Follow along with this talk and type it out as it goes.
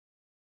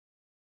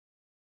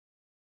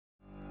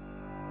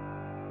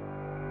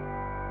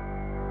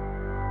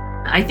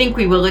I think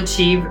we will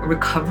achieve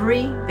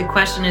recovery. The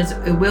question is,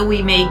 will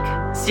we make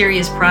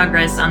serious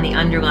progress on the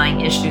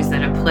underlying issues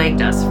that have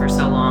plagued us for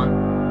so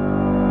long?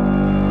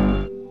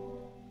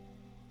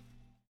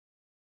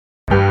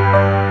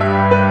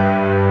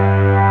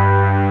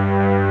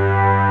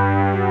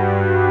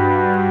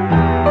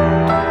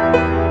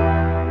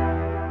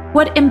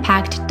 What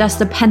impact does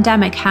the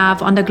pandemic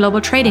have on the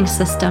global trading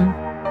system?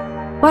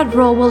 What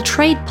role will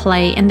trade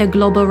play in the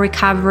global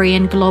recovery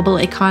and global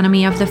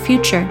economy of the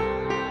future?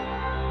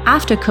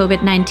 After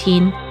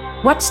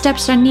COVID-19, what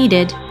steps are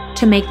needed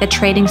to make the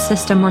trading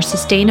system more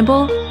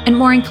sustainable and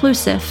more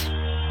inclusive?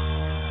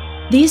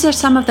 These are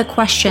some of the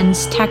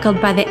questions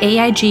tackled by the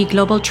AIG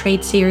Global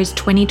Trade Series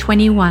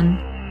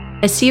 2021,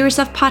 a series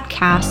of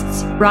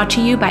podcasts brought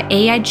to you by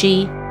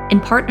AIG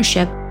in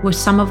partnership with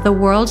some of the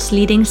world's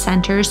leading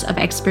centers of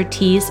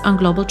expertise on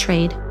global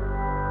trade.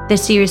 The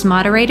series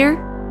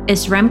moderator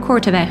is Rem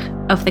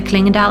Korteweg of the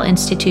Klingendahl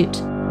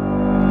Institute.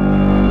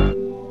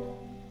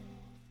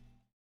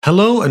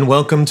 Hello and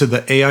welcome to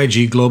the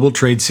AIG Global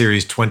Trade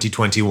Series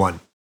 2021,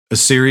 a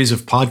series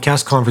of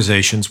podcast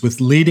conversations with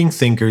leading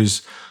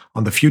thinkers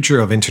on the future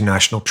of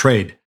international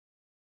trade.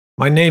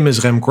 My name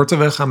is Rem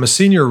Korteweg. I'm a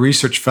senior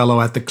research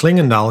fellow at the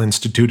Klingendahl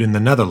Institute in the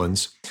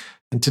Netherlands.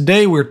 And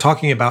today we're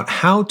talking about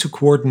how to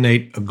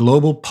coordinate a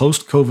global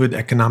post-COVID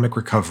economic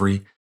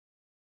recovery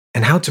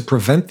and how to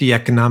prevent the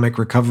economic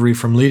recovery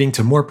from leading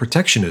to more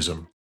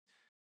protectionism.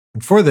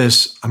 And for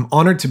this, I'm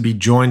honored to be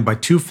joined by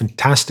two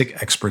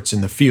fantastic experts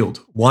in the field,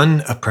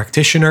 one a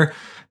practitioner,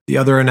 the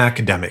other an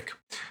academic.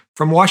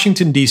 From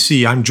Washington,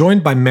 D.C., I'm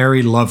joined by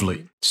Mary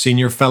Lovely,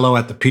 senior fellow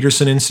at the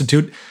Peterson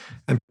Institute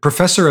and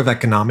professor of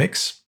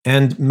economics,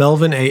 and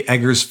Melvin A.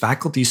 Eggers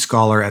faculty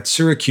scholar at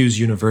Syracuse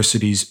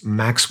University's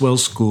Maxwell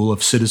School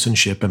of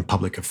Citizenship and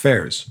Public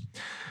Affairs.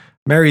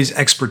 Mary's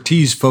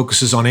expertise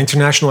focuses on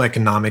international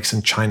economics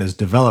and China's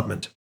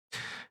development.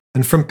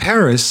 And from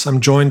Paris, I'm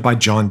joined by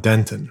John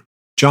Denton.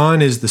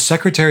 John is the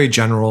Secretary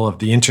General of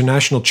the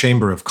International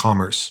Chamber of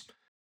Commerce.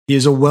 He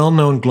is a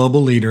well-known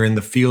global leader in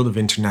the field of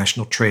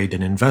international trade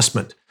and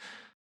investment.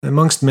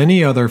 Amongst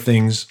many other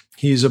things,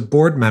 he is a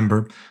board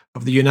member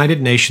of the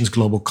United Nations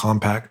Global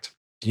Compact,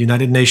 the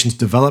United Nations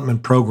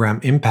Development Program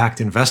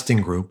Impact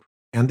Investing Group,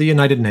 and the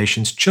United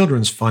Nations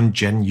Children's Fund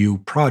Gen-U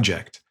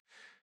project.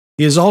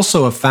 He is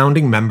also a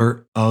founding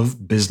member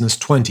of Business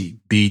 20,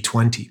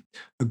 B20,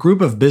 a group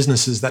of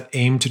businesses that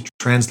aim to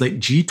translate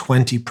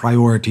G20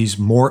 priorities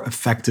more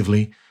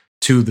effectively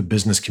to the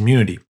business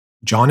community.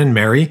 John and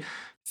Mary,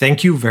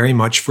 thank you very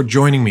much for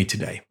joining me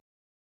today.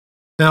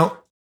 Now,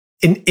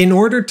 in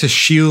order to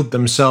shield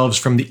themselves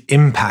from the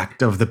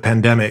impact of the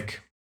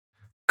pandemic,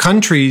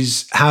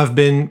 countries have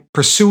been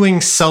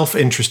pursuing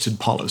self-interested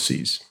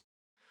policies.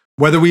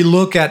 Whether we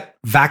look at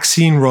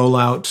vaccine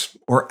rollout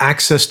or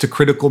access to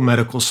critical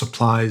medical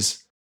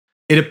supplies,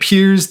 it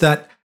appears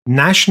that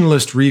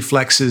nationalist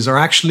reflexes are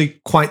actually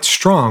quite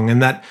strong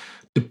and that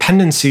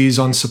dependencies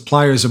on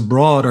suppliers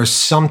abroad are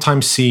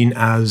sometimes seen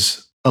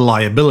as a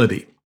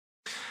liability.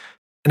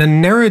 And a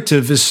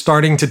narrative is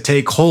starting to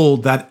take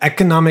hold that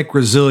economic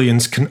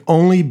resilience can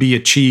only be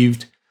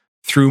achieved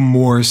through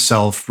more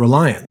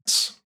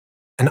self-reliance.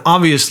 And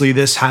obviously,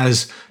 this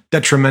has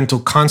detrimental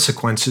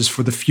consequences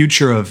for the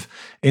future of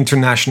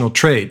international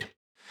trade.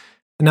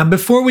 Now,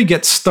 before we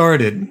get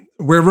started,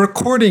 we're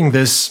recording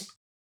this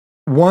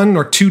 1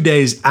 or 2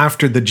 days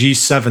after the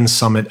G7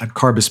 summit at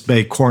Carbis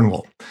Bay,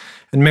 Cornwall.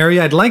 And Mary,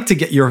 I'd like to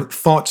get your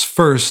thoughts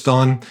first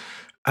on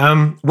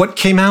what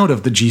came out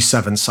of the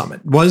G7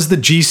 summit. Was the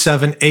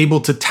G7 able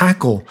to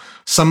tackle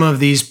some of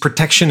these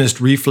protectionist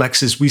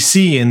reflexes we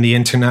see in the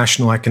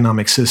international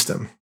economic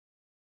system?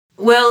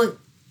 Well,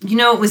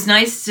 it was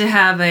nice to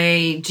have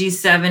a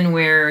G7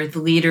 where the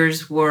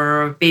leaders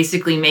were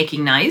basically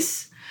making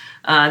nice.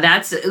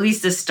 That's at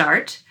least a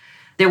start.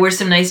 There were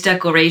some nice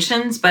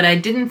declarations, but I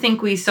didn't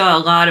think we saw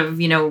a lot of,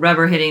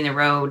 rubber hitting the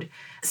road.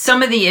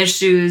 Some of the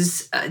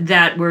issues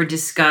that were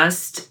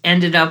discussed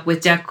ended up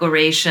with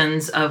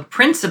declarations of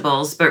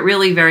principles, but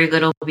really very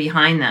little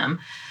behind them.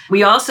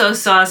 We also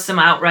saw some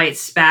outright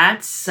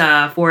spats.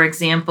 For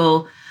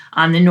example,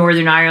 on the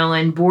Northern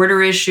Ireland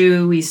border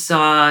issue, we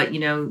saw,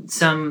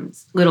 some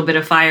little bit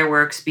of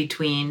fireworks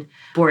between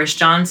Boris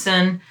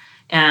Johnson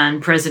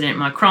and President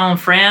Macron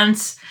of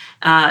France.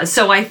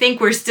 So I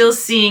think we're still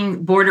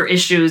seeing border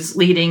issues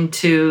leading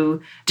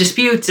to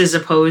disputes as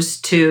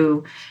opposed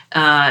to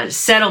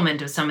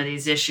settlement of some of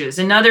these issues.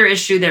 Another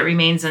issue that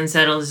remains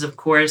unsettled is, of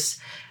course,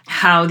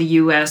 how the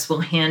U.S.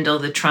 will handle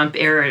the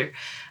Trump-era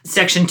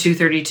Section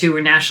 232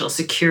 or national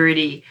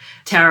security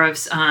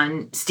tariffs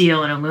on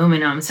steel and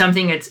aluminum,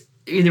 something that's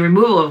the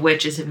removal of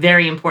which is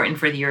very important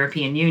for the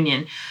European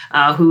Union,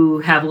 who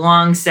have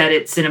long said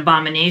it's an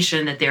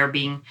abomination that they're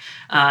being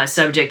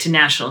subject to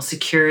national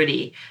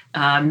security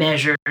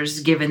measures,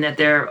 given that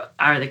they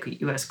are the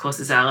U.S.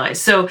 closest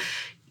allies. So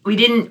we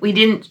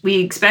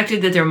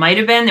expected that there might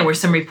have been. There were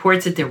some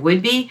reports that there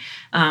would be.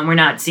 We're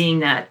not seeing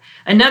that.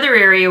 Another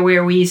area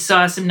where we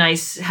saw some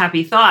nice,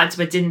 happy thoughts,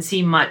 but didn't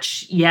see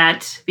much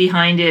yet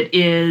behind it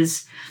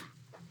is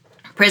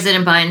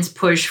President Biden's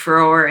push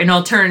for an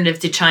alternative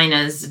to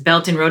China's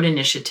Belt and Road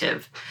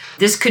Initiative.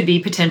 This could be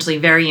potentially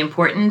very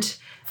important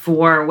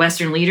for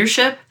Western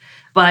leadership,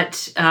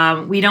 but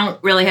we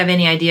don't really have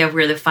any idea of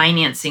where the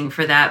financing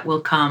for that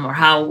will come or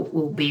how it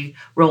will be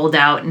rolled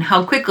out and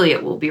how quickly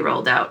it will be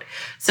rolled out.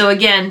 So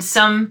again,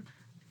 some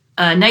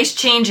nice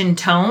change in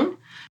tone,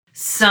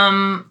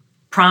 some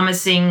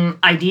promising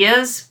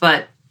ideas,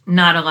 but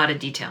not a lot of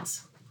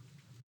details.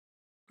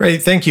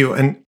 Great, thank you.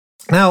 And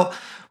now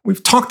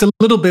we've talked a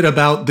little bit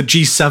about the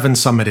G7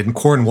 summit in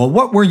Cornwall.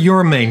 What were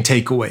your main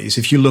takeaways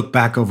if you look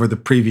back over the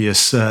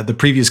previous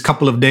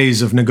couple of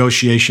days of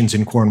negotiations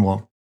in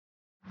Cornwall?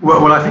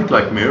 Well, I think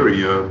like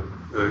Mary,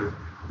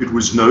 it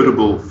was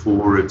notable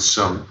for its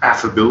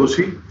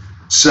affability,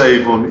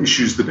 save on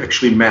issues that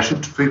actually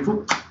mattered to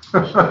people.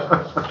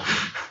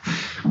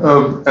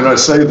 And I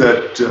say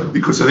that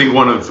because I think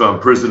one of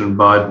President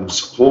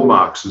Biden's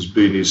hallmarks has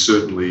been he's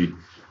certainly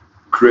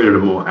created a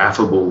more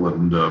affable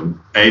and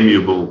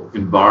amiable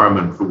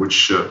environment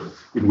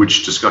in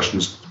which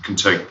discussions can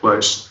take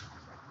place.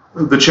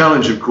 The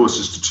challenge, of course,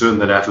 is to turn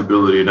that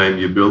affability and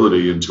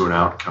amiability into an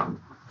outcome.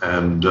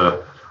 And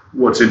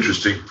what's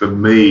interesting for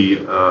me,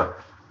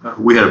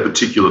 we had a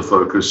particular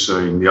focus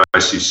in the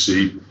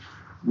ICC.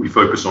 We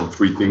focused on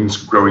three things: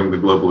 growing the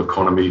global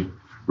economy,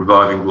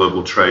 reviving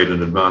global trade,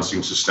 and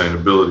advancing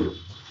sustainability.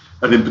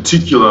 And in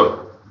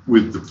particular,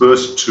 with the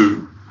first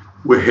two,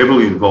 we're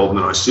heavily involved,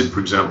 and I sit,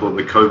 for example, in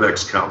the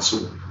COVAX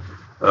Council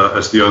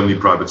as the only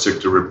private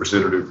sector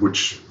representative,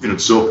 which in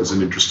itself is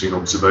an interesting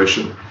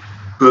observation.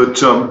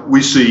 But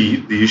we see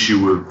the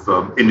issue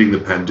of ending the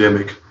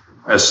pandemic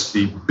as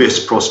the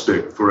best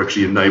prospect for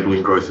actually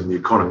enabling growth in the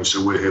economy,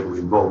 so we're heavily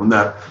involved in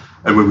that.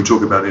 And when we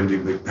talk about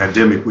ending the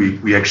pandemic,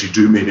 we actually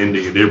do mean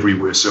ending it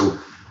everywhere. So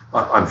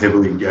I'm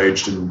heavily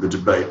engaged in the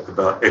debate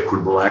about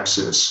equitable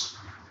access.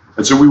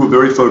 And so we were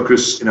very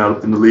focused in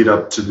the lead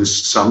up to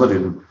this summit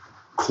in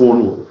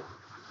Cornwall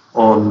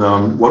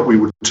on what we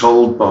were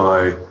told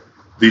by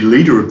the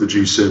leader of the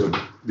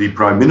G7, the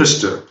Prime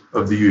Minister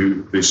of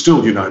the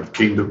still United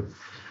Kingdom,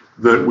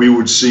 that we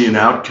would see an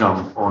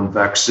outcome on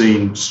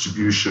vaccine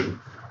distribution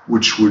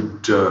which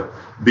would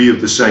be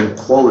of the same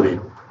quality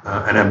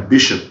and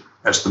ambition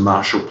as the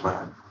Marshall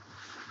Plan.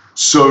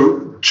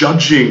 So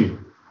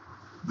judging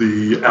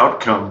the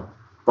outcome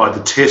by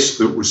the test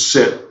that was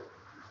set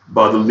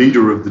by the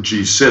leader of the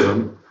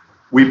G7,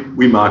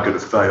 we mark it a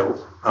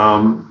fail.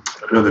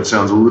 I know that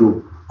sounds a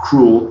little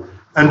cruel,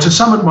 and to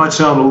some it might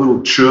sound a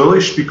little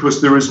churlish,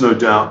 because there is no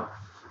doubt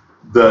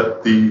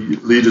that the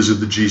leaders of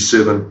the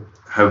G7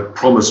 have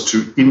promised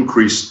to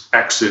increase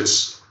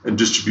access and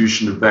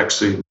distribution of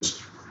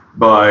vaccines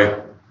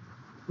by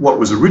what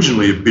was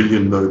originally 1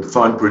 billion, though the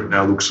fine print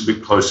now looks a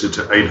bit closer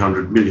to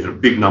 800 million,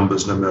 big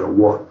numbers no matter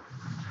what.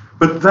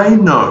 But they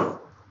know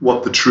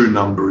what the true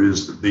number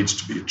is that needs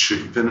to be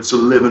achieved, and it's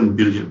 11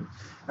 billion.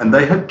 And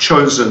they have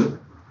chosen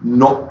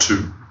not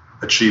to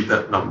achieve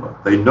that number.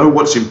 They know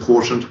what's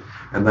important,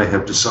 and they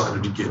have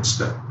decided against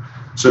that.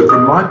 So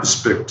from my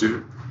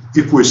perspective,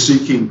 if we're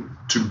seeking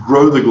to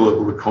grow the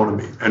global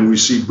economy, and we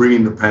see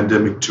bringing the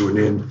pandemic to an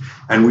end,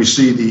 and we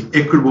see the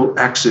equitable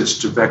access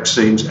to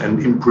vaccines and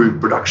improved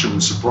production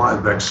and supply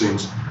of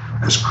vaccines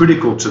as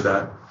critical to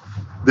that,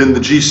 then the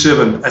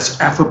G7,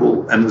 as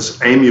affable and as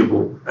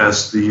amiable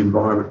as the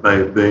environment may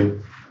have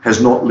been,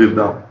 has not lived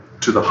up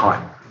to the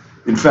hype.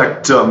 In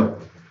fact,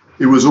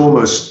 it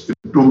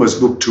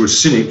almost looked to a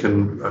cynic,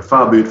 and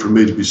far be it from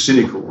me to be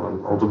cynical.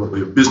 I'm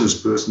ultimately a business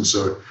person,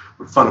 so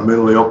I'm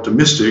fundamentally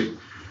optimistic,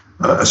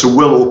 as a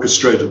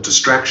well-orchestrated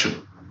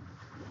distraction.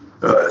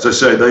 As I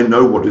say, they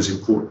know what is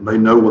important. They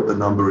know what the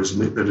number is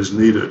that is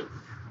needed.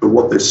 But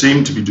what they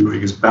seem to be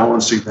doing is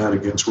balancing that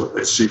against what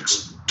they see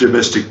as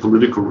domestic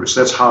political risk.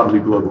 That's hardly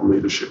global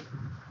leadership.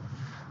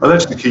 Now,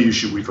 that's the key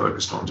issue we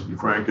focused on, to be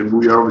frank. And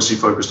we are obviously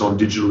focused on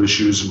digital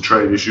issues and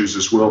trade issues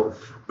as well.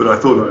 But I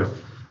thought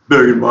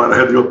bearing in mind I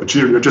had the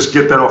opportunity to just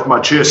get that off my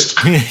chest.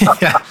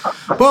 Yeah.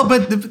 Well,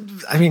 but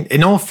I mean,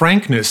 in all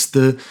frankness,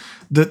 the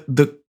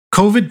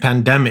COVID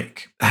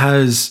pandemic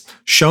has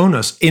shown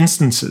us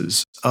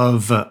instances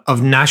of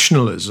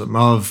nationalism,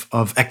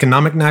 of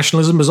economic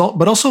nationalism,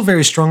 but also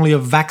very strongly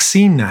of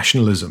vaccine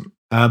nationalism,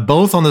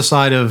 both on the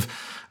side of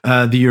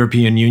the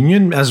European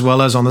Union as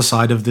well as on the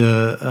side of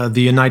the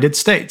United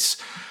States.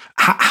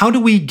 How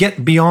do we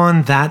get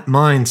beyond that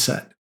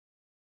mindset?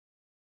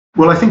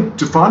 Well, I think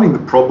defining the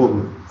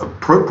problem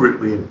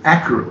appropriately and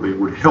accurately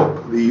would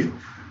help.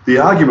 The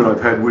argument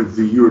I've had with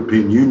the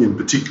European Union,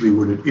 particularly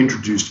when it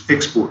introduced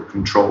export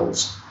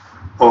controls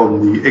on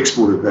the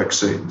export of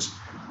vaccines,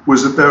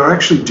 was that they were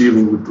actually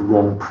dealing with the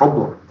wrong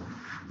problem.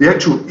 The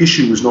actual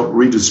issue was not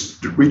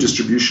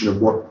redistribution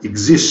of what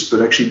exists,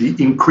 but actually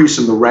the increase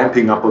in the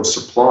ramping up of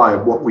supply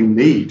of what we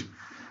need.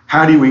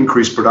 How do you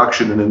increase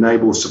production and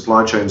enable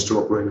supply chains to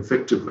operate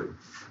effectively?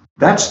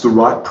 That's the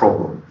right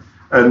problem.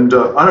 And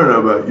I don't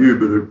know about you,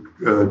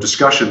 but a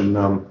discussion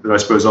that I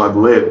suppose I've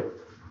led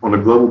on a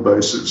global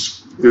basis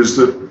is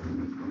that,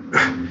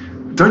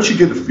 don't you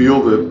get the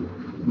feel that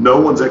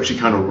no one's actually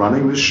kind of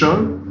running this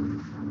show?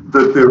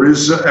 that there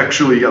is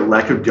actually a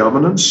lack of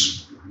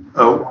governance.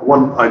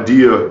 One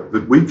idea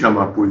that we come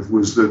up with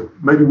was that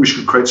maybe we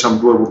should create some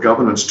global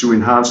governance to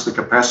enhance the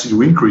capacity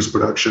to increase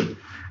production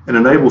and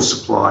enable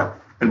supply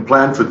and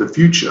plan for the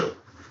future.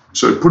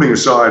 So putting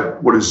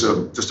aside what is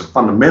just a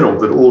fundamental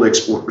that all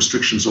export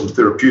restrictions on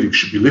therapeutics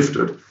should be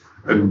lifted,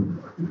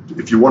 and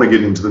if you want to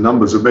get into the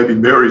numbers, or maybe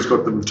Mary's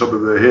got them on the top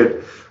of her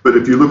head, but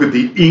if you look at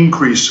the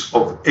increase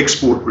of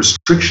export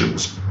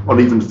restrictions on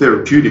even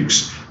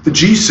therapeutics, the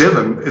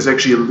G7 is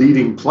actually a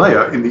leading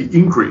player in the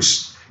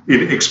increase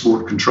in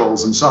export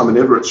controls, and Simon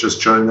Everett's just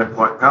shown that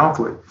quite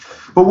powerfully.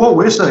 But what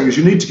we're saying is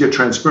you need to get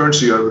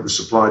transparency over the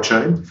supply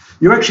chain.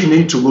 You actually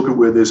need to look at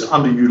where there's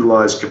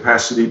underutilized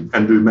capacity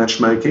and do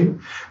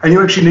matchmaking, and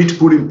you actually need to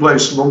put in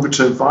place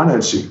longer-term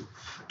financing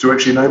to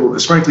actually enable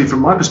this. Frankly, from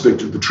my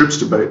perspective, the TRIPS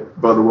debate,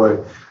 by the way,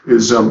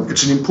 is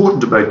it's an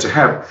important debate to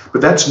have, but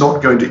that's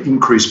not going to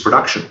increase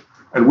production.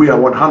 And we are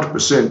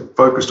 100%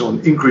 focused on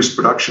increased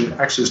production,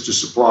 access to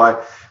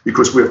supply,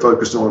 because we're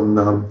focused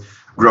on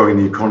growing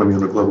the economy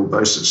on a global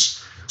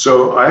basis.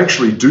 So I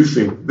actually do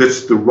think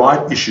that's the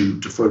right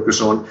issue to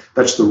focus on.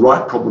 That's the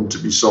right problem to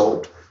be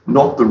solved,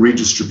 not the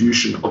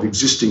redistribution of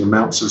existing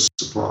amounts of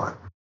supply.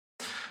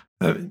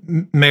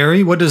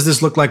 Mary, what does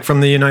this look like from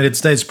the United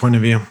States point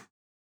of view?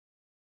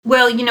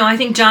 Well, I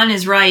think John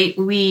is right.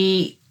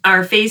 We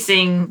are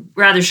facing,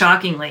 rather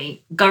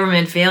shockingly,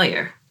 government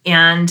failure.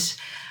 And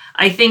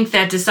I think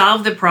that to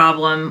solve the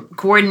problem,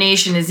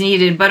 coordination is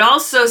needed, but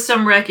also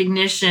some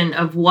recognition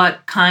of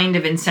what kind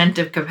of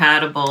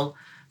incentive-compatible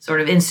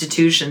sort of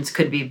institutions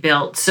could be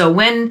built. So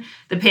when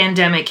the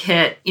pandemic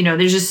hit,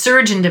 there's a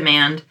surge in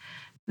demand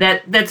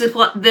that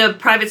the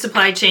private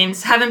supply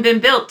chains haven't been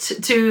built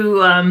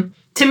to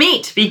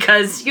meet,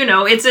 because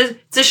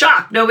it's a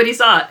shock. Nobody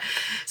saw it.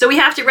 So we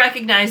have to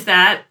recognize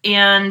that,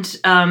 and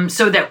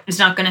so that it's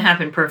not going to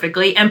happen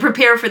perfectly, and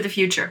prepare for the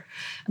future.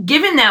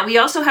 Given that, we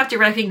also have to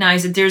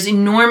recognize that there's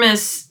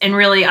enormous and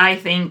really, I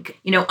think,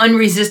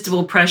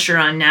 unresistible pressure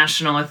on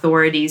national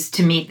authorities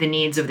to meet the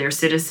needs of their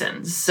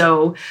citizens.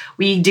 So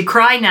we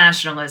decry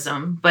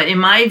nationalism, but in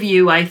my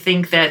view, I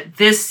think that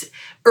this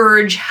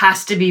urge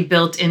has to be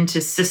built into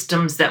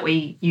systems that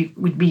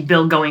would be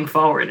built going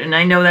forward. And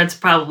I know that's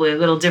probably a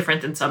little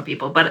different than some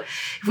people, but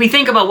if we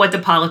think about what the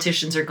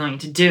politicians are going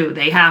to do,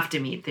 they have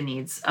to meet the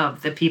needs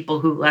of the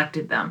people who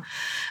elected them.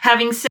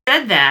 Having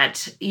said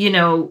that,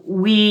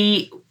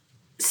 we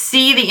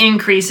see the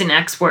increase in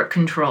export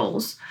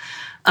controls,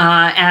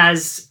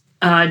 as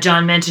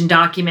John mentioned,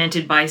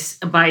 documented by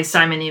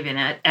Simon Even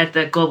at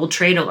the Global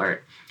Trade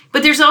Alert.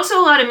 But there's also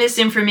a lot of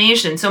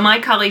misinformation. So my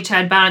colleague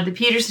Chad Bown at the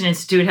Peterson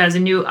Institute has a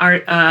new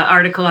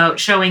article out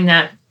showing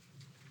that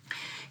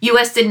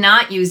U.S. did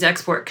not use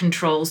export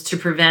controls to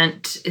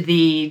prevent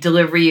the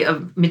delivery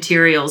of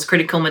materials,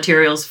 critical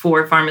materials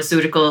for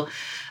pharmaceutical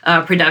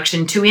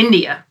production to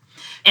India.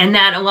 And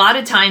that a lot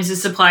of times the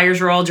suppliers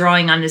are all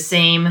drawing on the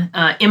same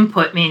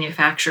input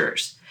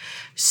manufacturers.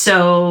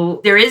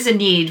 So there is a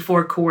need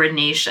for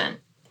coordination.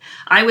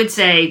 I would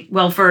say,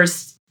 well,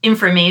 first,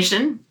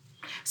 information.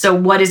 So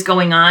what is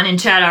going on? And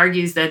Chad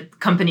argues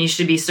that companies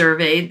should be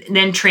surveyed. And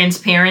then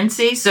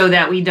transparency, so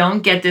that we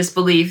don't get this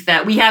belief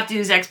that we have to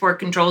use export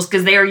controls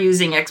because they are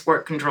using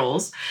export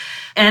controls.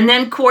 And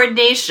then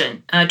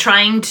coordination,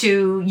 trying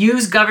to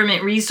use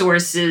government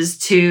resources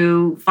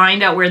to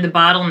find out where the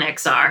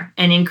bottlenecks are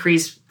and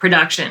increase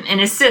production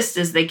and assist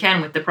as they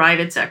can with the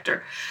private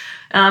sector.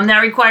 That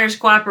requires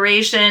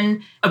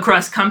cooperation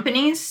across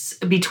companies,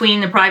 between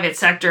the private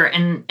sector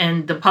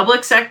and the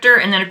public sector,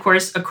 and then, of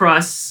course,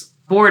 across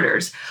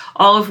borders,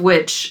 all of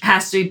which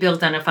has to be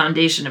built on a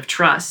foundation of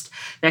trust,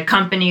 that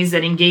companies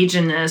that engage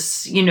in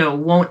this,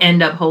 won't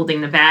end up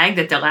holding the bag,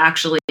 that they'll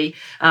actually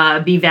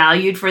be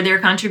valued for their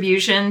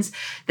contributions,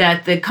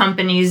 that the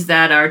companies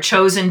that are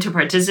chosen to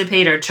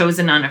participate are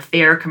chosen on a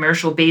fair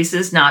commercial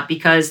basis, not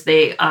because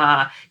they,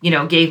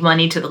 gave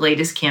money to the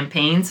latest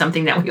campaign,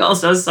 something that we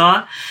also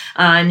saw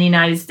in the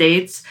United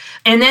States.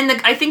 And then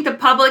I think the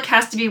public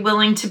has to be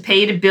willing to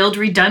pay to build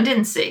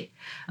redundancy.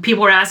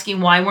 People are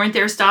asking, why weren't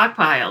there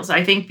stockpiles?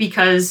 I think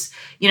because,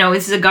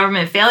 this is a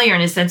government failure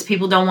in a sense.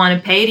 People don't want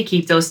to pay to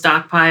keep those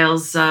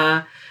stockpiles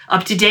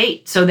up to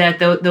date so that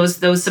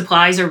those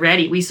supplies are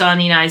ready. We saw in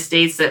the United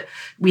States that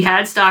we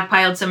had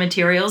stockpiled some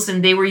materials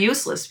and they were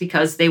useless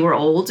because they were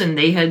old and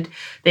they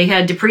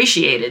had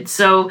depreciated.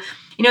 So,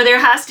 there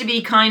has to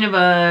be kind of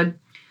in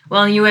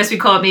the U.S. we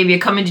call it maybe a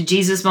coming to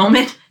Jesus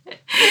moment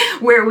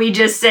where we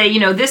just say,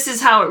 this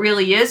is how it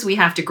really is. We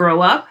have to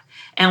grow up.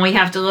 And we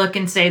have to look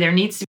and say there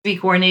needs to be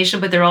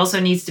coordination, but there also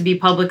needs to be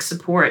public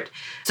support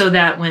so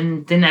that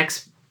when the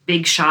next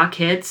big shock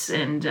hits,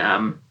 and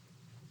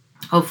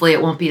hopefully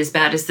it won't be as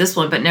bad as this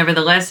one, but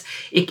nevertheless,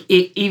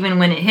 even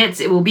when it hits,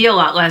 it will be a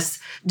lot less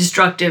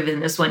destructive than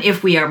this one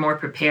if we are more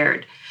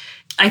prepared.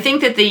 I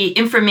think that the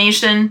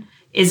information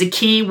is a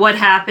key. What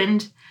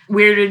happened?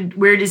 Where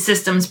did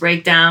systems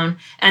break down?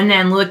 And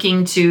then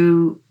looking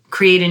to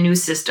create a new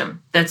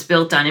system that's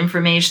built on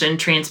information,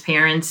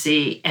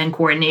 transparency, and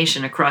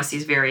coordination across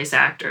these various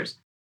actors.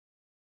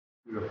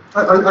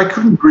 I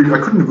couldn't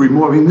agree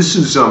more. I mean, this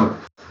is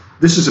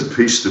this is a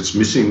piece that's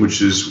missing,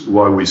 which is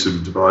why we sort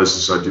of devised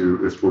this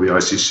idea for the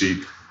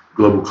ICC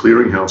Global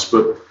Clearinghouse.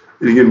 But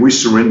again, we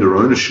surrender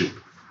ownership.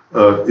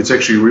 It's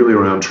actually really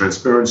around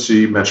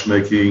transparency,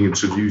 matchmaking, and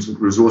sort of using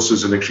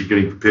resources and actually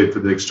getting prepared for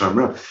the next time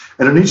around.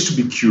 And it needs to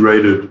be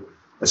curated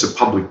as a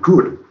public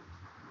good.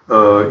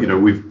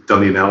 We've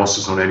done the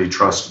analysis on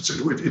antitrust.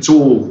 It's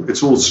all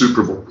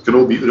superable.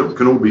 It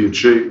can all be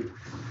achieved.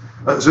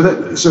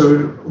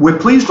 So we're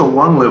pleased on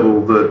one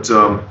level that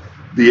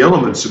the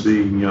elements are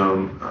being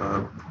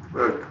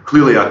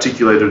clearly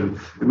articulated.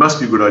 It must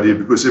be a good idea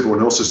because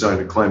everyone else is starting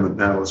to claim it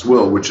now as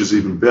well, which is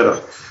even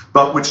better.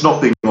 But it's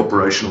not being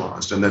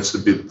operationalised, and that's the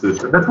bit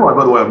that's why,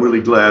 by the way, I'm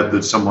really glad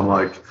that someone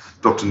like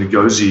Dr.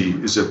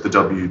 Ngozi is at the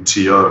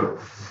WTO,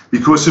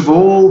 because of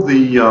all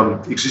the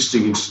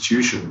existing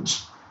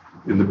institutions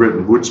in the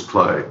Bretton Woods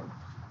play,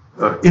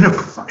 in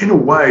a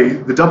way,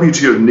 the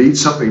WTO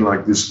needs something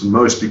like this the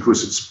most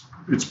because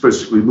it's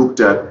basically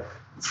looked at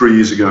 3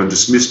 years ago and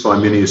dismissed by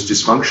many as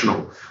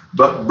dysfunctional.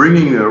 But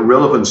bringing a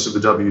relevance to the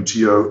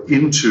WTO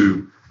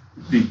into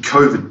the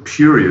COVID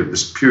period,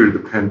 this period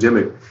of the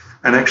pandemic,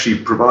 and actually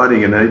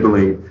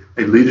enabling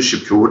a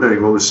leadership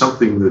coordinating role is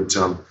something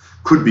that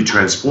could be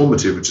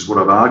transformative, which is what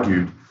I've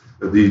argued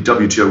the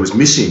WTO was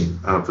missing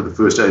for the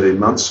first 18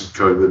 months of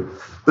COVID.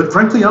 But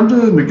frankly, under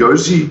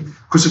Ngozi,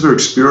 because of her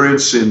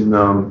experience in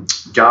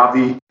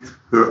Gavi,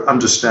 her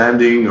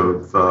understanding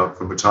of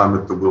from her time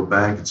at the World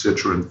Bank,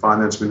 etc., and the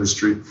finance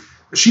ministry,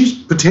 she's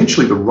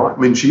potentially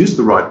she is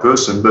the right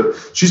person, but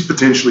she's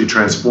potentially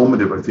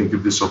transformative, I think,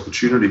 of this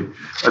opportunity.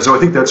 So I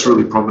think that's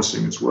really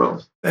promising as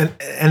well.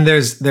 And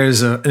there's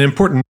an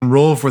important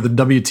role for the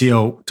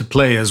WTO to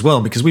play as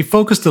well, because we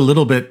focused a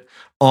little bit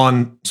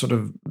on sort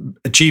of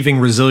achieving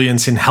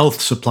resilience in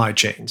health supply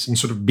chains and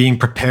sort of being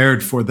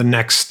prepared for the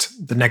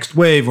next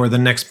wave or the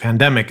next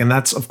pandemic. And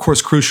that's, of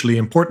course, crucially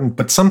important.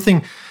 But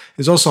something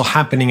is also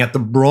happening at the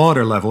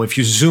broader level. If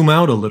you zoom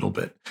out a little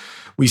bit,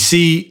 we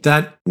see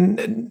that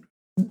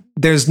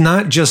there's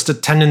not just a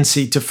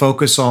tendency to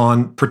focus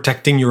on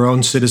protecting your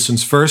own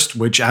citizens first,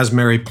 which, as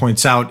Mary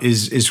points out,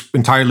 is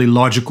entirely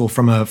logical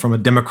from a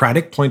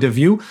democratic point of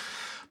view.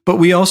 But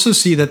we also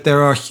see that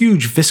there are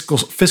huge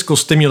fiscal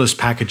stimulus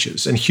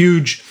packages and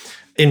huge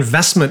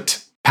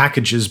investment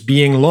packages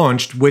being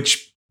launched,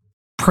 which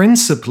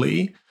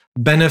principally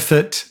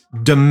benefit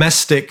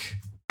domestic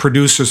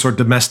producers or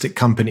domestic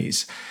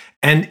companies.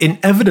 And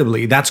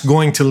inevitably, that's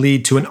going to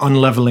lead to an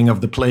unleveling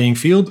of the playing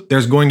field.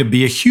 There's going to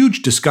be a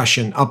huge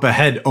discussion up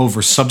ahead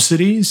over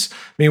subsidies.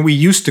 I mean, we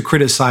used to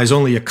criticize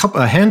only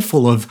a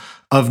handful of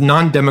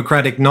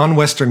non-democratic,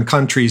 non-Western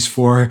countries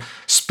for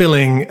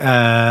spilling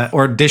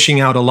or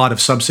dishing out a lot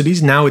of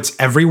subsidies. Now it's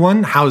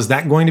everyone. How is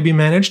that going to be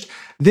managed?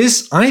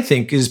 This, I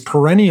think, is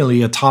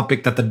perennially a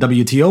topic that the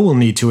WTO will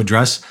need to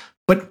address.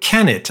 But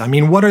can it? I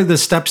mean, what are the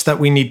steps that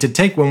we need to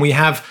take when we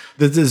have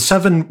the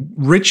 7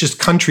 richest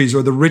countries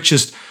or the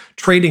richest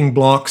trading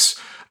blocs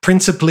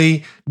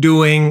principally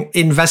doing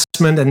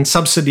investment and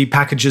subsidy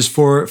packages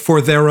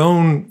for their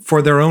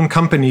own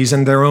companies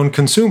and their own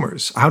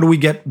consumers? How do we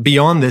get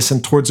beyond this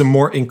and towards a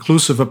more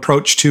inclusive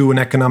approach to an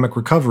economic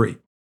recovery?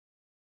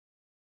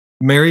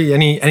 Mary,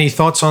 any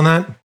thoughts on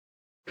that?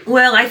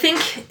 Well, I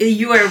think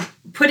you are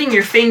putting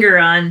your finger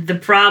on the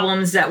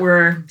problems that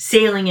we're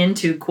sailing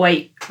into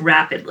quite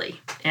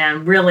rapidly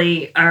and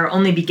really are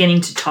only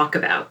beginning to talk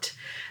about.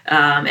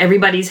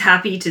 Everybody's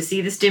happy to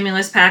see the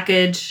stimulus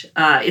package.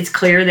 It's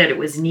clear that it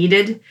was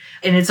needed.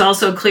 And it's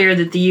also clear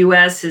that the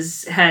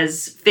U.S.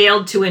 has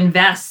failed to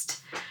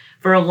invest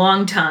for a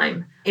long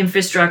time.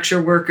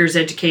 Infrastructure, workers,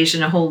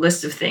 education, a whole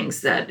list of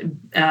things that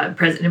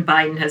President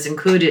Biden has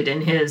included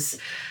in his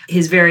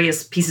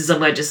various pieces of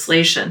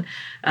legislation.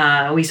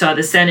 We saw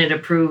the Senate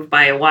approve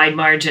by a wide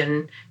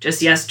margin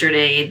just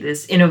yesterday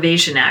this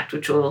Innovation Act,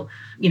 which will,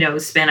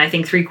 spend, I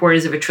think,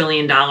 $750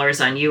 billion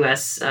on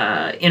U.S.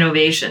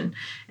 innovation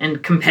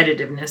and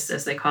competitiveness,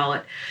 as they call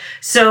it.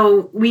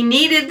 So we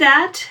needed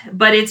that,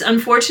 but it's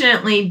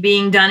unfortunately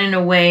being done in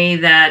a way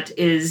that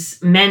is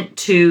meant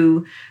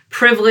to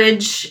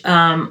privilege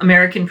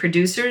American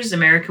producers,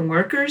 American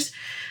workers.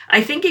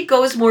 I think it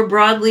goes more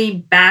broadly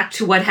back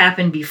to what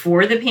happened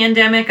before the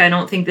pandemic. I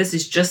don't think this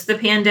is just the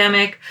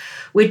pandemic,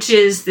 which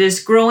is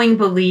this growing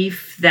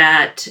belief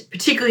that,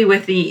 particularly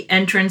with the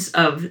entrance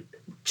of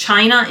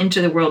China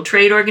into the World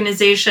Trade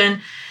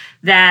Organization,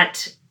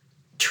 that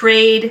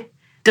trade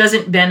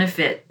doesn't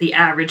benefit the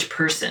average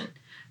person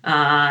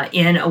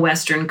in a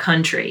Western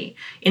country.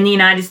 In the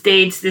United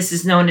States, this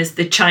is known as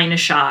the China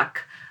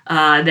shock.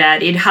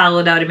 That it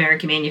hollowed out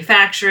American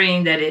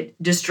manufacturing, that it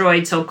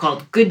destroyed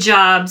so-called good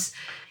jobs,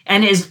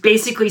 and is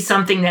basically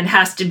something that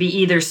has to be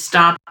either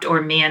stopped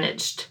or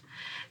managed.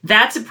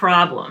 That's a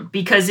problem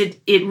because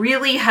it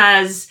really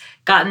has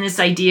gotten this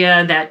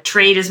idea that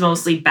trade is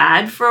mostly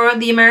bad for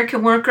the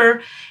American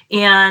worker,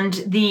 and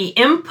the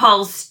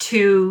impulse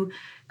to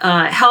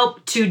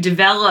help to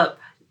develop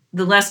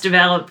the less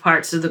developed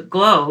parts of the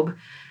globe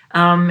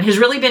has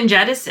really been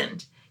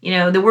jettisoned.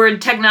 The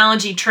word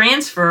technology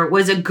transfer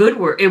was a good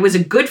word. It was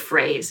a good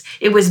phrase.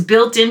 It was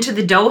built into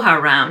the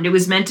Doha round. It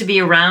was meant to be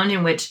a round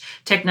in which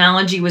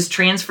technology was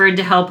transferred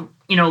to help,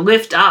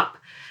 lift up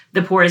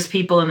the poorest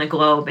people in the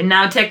globe. And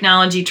now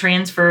technology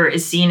transfer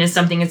is seen as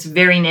something that's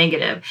very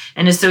negative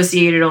and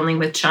associated only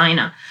with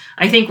China.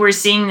 I think we're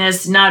seeing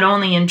this not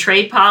only in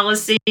trade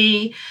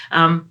policy,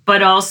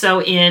 but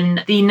also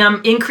in the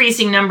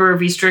increasing number of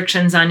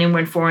restrictions on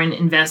inward foreign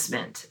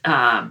investment,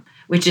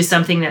 which is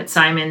something that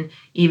Simon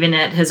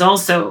Evenet has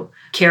also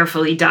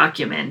carefully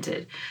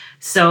documented.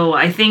 So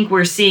I think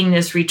we're seeing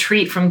this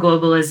retreat from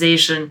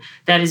globalization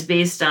that is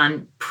based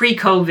on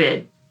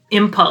pre-COVID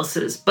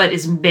impulses, but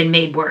has been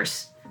made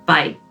worse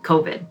by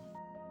COVID.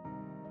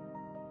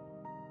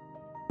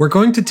 We're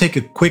going to take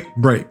a quick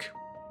break,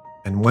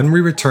 and when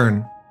we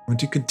return, we're going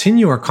to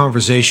continue our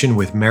conversation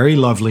with Mary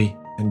Lovely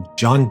and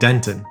John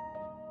Denton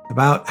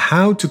about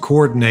how to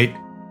coordinate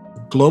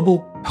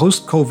global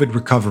post-COVID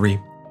recovery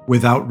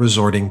without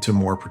resorting to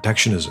more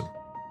protectionism.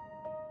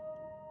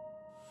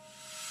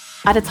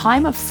 At a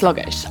time of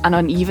sluggish and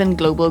uneven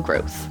global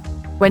growth,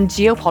 when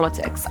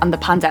geopolitics and the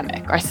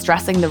pandemic are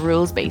stressing the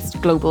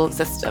rules-based global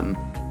system,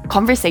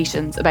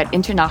 conversations about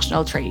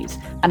international trade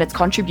and its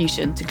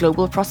contribution to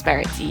global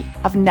prosperity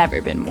have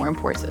never been more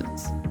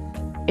important.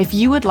 If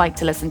you would like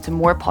to listen to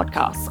more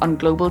podcasts on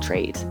global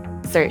trade,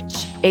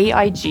 search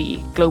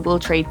AIG Global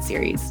Trade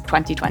Series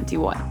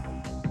 2021.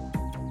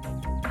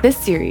 This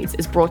series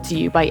is brought to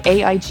you by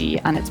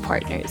AIG and its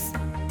partners,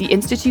 the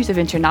Institute of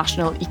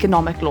International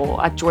Economic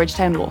Law at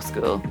Georgetown Law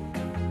School,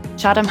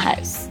 Chatham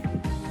House,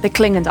 the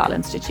Klingendahl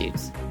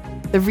Institute,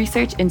 the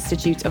Research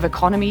Institute of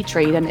Economy,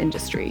 Trade and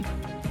Industry,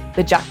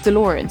 the Jacques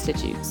Delors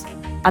Institute,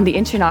 and the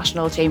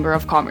International Chamber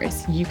of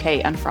Commerce,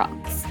 UK and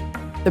France.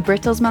 The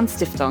Bertelsmann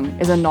Stiftung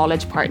is a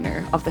knowledge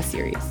partner of the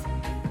series.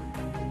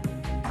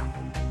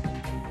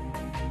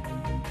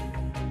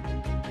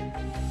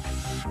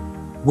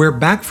 We're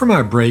back from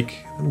our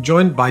break. I'm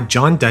joined by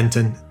John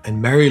Denton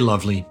and Mary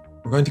Lovely.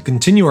 We're going to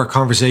continue our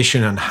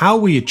conversation on how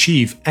we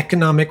achieve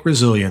economic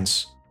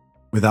resilience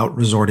without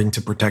resorting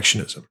to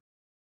protectionism.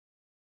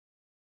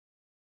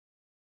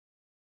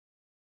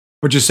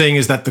 What you're saying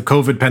is that the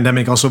COVID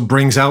pandemic also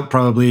brings out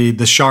probably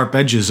the sharp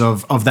edges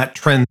of that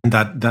trend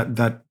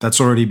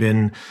that's already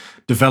been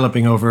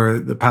developing over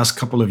the past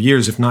couple of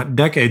years, if not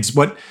decades.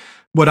 What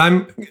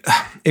I'm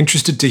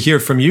interested to hear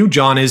from you,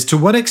 John, is to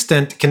what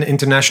extent can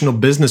international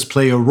business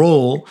play a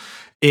role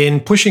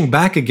in pushing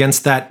back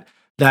against that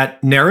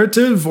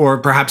narrative, or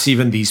perhaps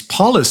even these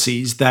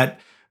policies that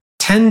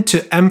tend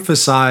to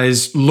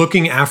emphasize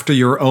looking after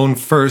your own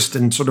first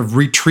and sort of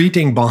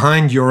retreating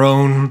behind your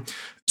own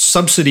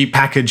subsidy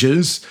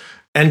packages,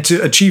 and to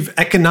achieve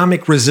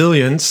economic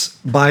resilience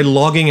by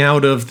logging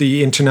out of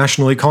the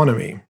international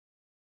economy?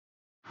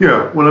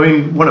 Yeah, well,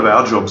 one of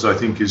our jobs, I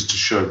think, is to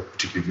show,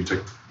 particularly if you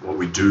take what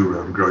we do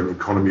around growing the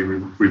economy,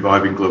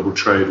 reviving global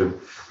trade and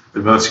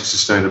advancing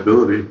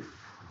sustainability,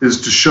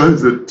 is to show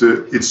that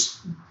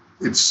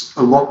it's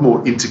a lot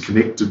more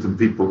interconnected than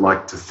people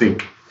like to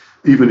think.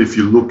 Even if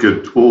you look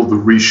at all the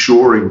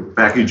reshoring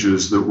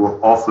packages that were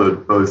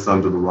offered both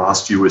under the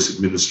last US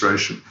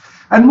administration,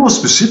 and more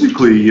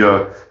specifically,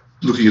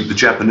 looking at the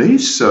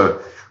Japanese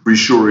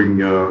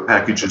reshoring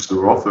packages that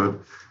were offered,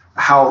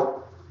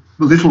 how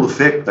little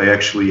effect they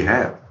actually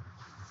had.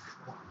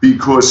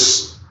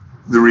 Because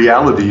the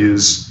reality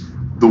is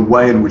the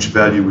way in which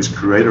value is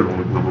created on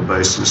a global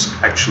basis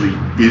actually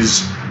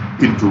is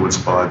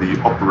influenced by the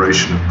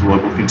operation of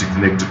global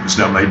interconnectedness.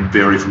 Now, it may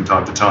vary from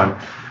time to time,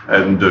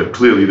 and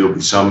clearly there'll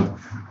be some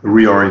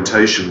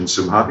reorientation and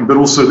some hardening, but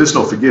also let's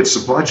not forget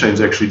supply chains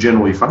actually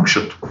generally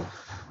functioned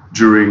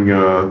during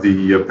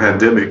the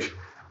pandemic,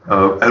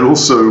 and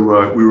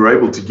also we were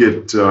able to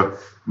get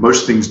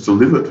most things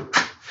delivered.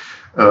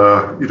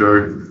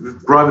 The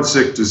private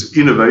sector's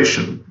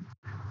innovation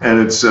and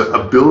its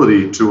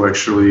ability to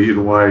actually, in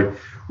a way,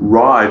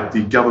 ride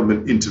the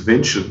government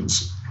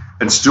interventions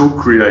and still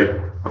create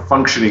a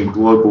functioning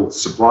global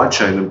supply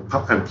chain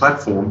and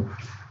platform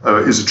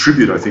is a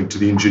tribute, I think, to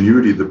the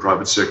ingenuity of the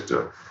private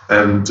sector,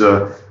 and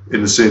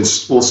in a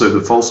sense also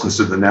the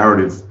falseness of the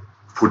narrative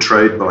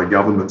portrayed by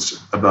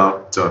governments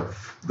about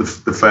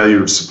the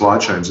failure of supply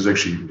chains.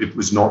 It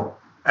was not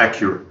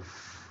accurate.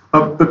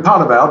 But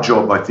part of our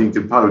job, I think,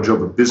 and part of the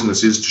job of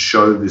business is to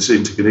show this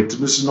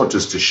interconnectedness, and not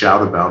just to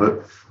shout about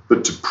it,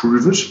 but to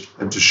prove it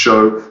and to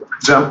show, for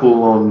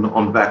example,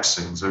 on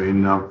vaccines.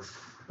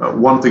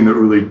 One thing that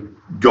really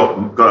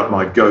got up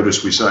my goat,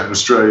 as we say in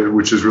Australia,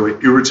 which has really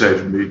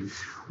irritated me,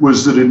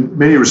 was that in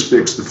many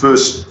respects, the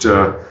first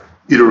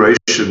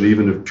iteration,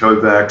 even of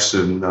COVAX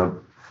and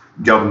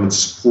government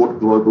support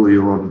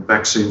globally on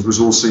vaccines, was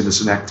all seen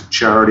as an act of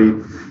charity.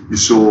 You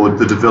saw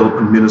the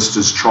development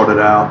ministers trotted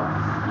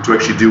out to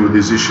actually deal with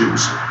these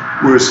issues.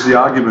 Whereas the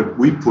argument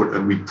we put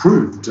and we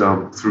proved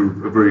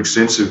through a very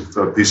extensive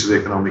piece of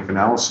economic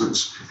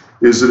analysis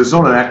is that it's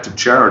not an act of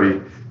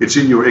charity, it's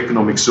in your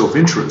economic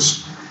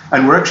self-interest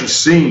And we're actually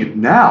seeing it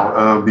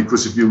now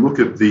because if you look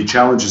at the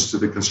challenges to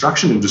the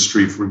construction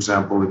industry, for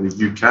example, in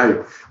the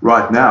UK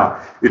right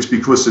now, it's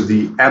because of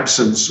the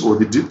absence or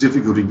the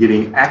difficulty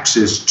getting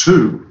access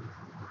to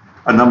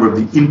a number of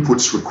the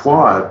inputs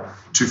required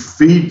to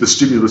feed the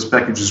stimulus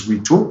packages we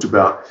talked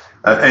about.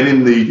 And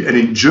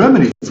in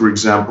Germany, for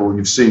example,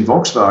 you've seen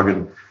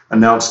Volkswagen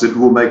announce that it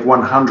will make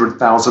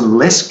 100,000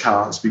 less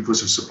cars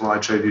because of supply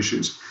chain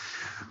issues.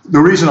 The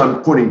reason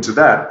I'm pointing to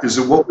that is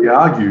that what we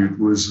argued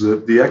was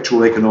that the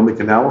actual economic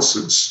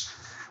analysis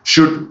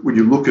should, when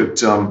you look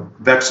at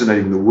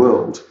vaccinating the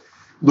world,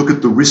 look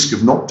at the risk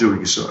of not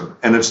doing so.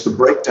 And it's the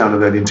breakdown of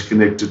that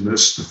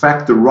interconnectedness. The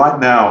fact that right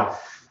now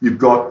you've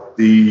got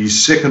the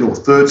second or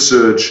third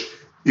surge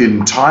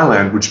in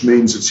Thailand, which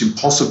means it's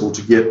impossible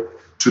to get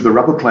to the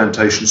rubber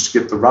plantations, to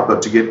get the rubber,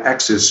 to get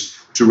access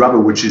to rubber,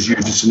 which is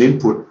used as an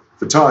input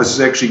for tyres, is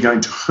actually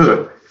going to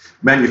hurt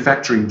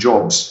manufacturing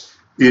jobs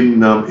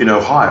in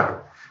Ohio.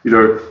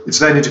 It's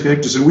that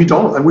interconnectors,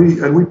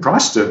 and we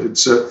priced it.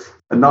 It's a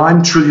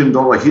 $9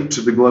 trillion hit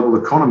to the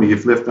global economy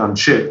if left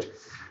unchecked,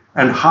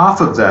 and half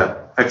of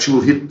that actually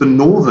will hit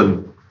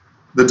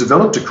the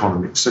developed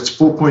economies. That's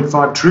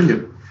 4.5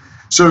 trillion.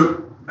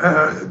 So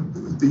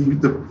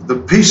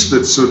the piece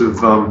that's sort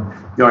of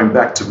going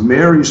back to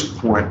Mary's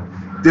point,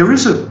 there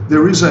is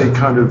a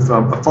kind of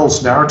a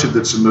false narrative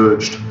that's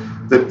emerged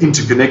that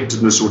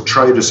interconnectedness, or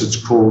trade as it's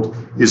called,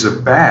 is a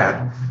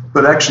bad.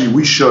 But actually,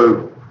 we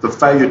show the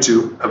failure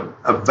to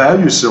avail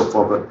yourself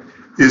of it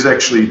is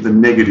actually the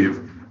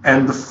negative.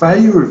 And the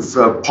failure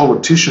of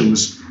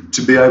politicians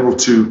to be able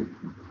to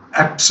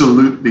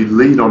absolutely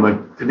lead on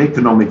an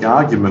economic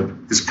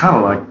argument is kind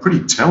of like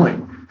pretty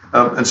telling.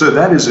 And so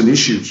that is an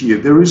issue here.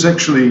 There is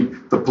actually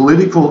the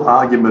political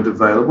argument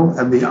available,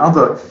 and the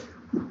other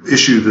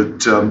issue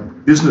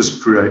that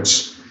business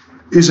creates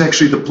is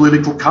actually the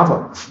political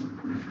cover.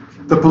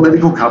 The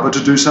political cover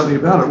to do something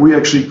about it. We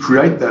actually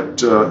create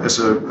that as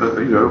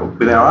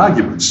in our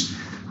arguments.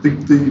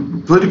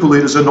 The political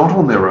leaders are not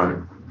on their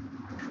own.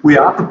 We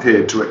are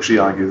prepared to actually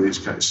argue these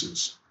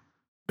cases.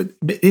 But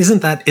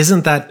isn't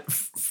that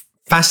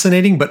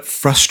fascinating but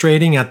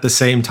frustrating at the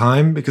same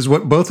time? Because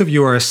what both of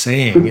you are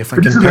saying, if I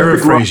can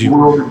paraphrase you,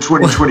 world in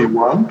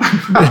 2021.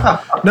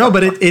 No,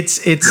 but it's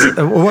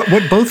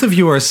what both of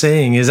you are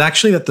saying is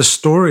actually that the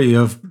story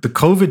of the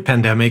COVID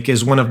pandemic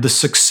is one of the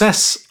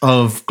success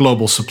of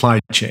global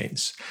supply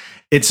chains.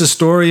 It's a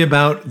story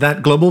about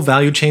that global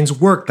value chains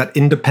work, that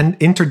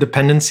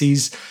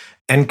interdependencies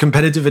and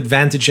competitive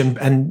advantage,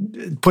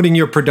 and putting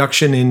your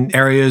production in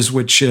areas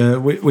which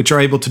are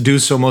able to do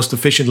so most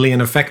efficiently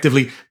and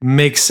effectively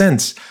makes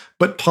sense.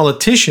 But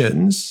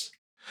politicians,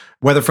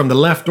 whether from the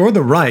left or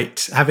the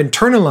right, have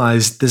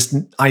internalized this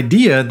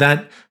idea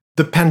that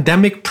the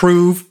pandemic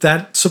proved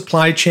that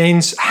supply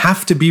chains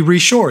have to be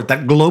reshored,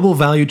 that global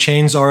value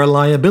chains are a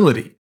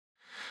liability.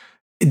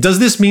 Does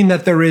this mean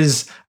that there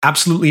is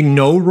absolutely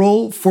no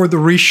role for the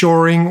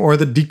reshoring or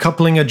the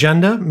decoupling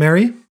agenda,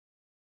 Mary?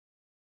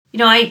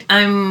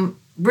 I'm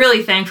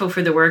really thankful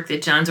for the work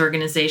that John's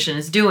organization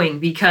is doing,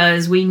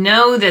 because we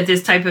know that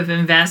this type of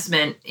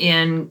investment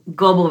in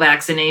global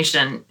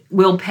vaccination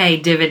will pay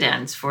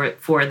dividends for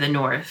the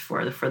North,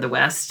 for the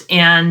West,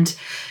 and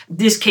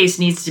this case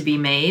needs to be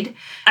made.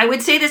 I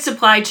would say that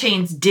supply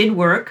chains did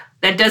work.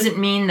 That doesn't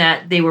mean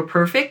that they were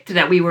perfect,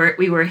 that we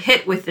were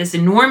hit with this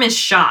enormous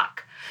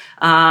shock.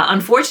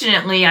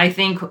 Unfortunately, I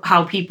think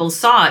how people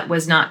saw it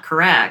was not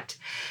correct.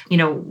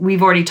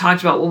 We've already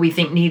talked about what we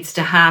think needs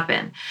to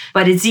happen,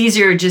 but it's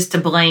easier just to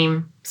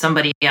blame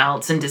somebody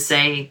else and to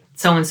say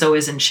so-and-so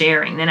isn't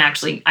sharing than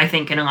actually, I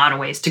think, in a lot of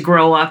ways, to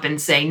grow up and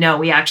say, no,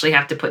 we actually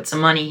have to put some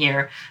money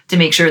here to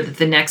make sure that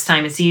the next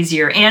time it's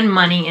easier, and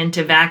money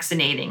into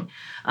vaccinating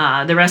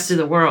the rest of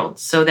the world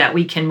so that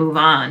we can move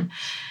on.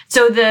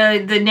 So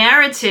the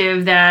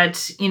narrative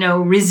that,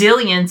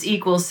 resilience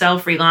equals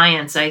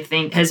self-reliance, I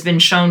think, has been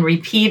shown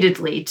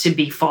repeatedly to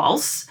be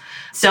false.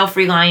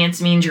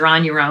 Self-reliance means you're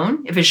on your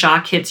own if a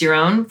shock hits your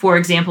own. For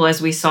example,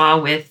 as we saw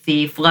with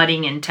the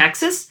flooding in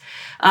Texas,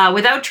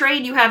 without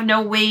trade, you have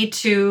no way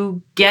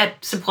to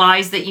get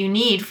supplies that you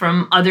need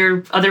from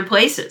other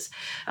places.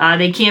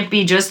 They can't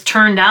be just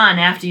turned on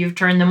after you've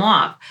turned them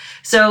off.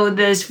 So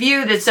this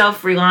view that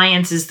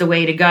self-reliance is the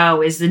way to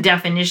go, is the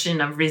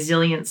definition of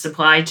resilient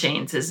supply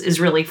chains,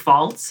 is really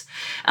false.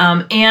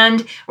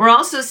 And we're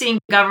also seeing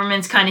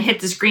governments kind of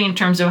hit the screen in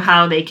terms of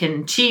how they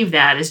can achieve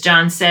that. As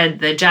John said,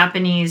 the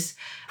Japanese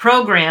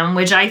program,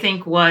 which I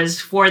think was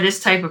for this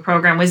type of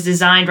program, was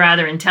designed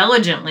rather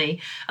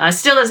intelligently,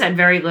 still has had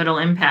very little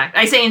impact.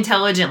 I say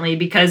intelligently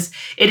because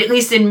it at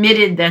least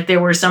admitted that there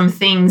were some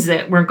things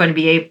that weren't going to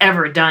be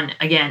ever done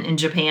again in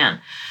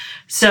Japan.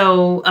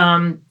 So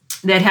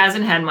that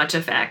hasn't had much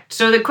effect.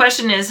 So the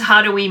question is,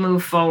 how do we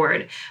move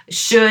forward?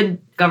 Should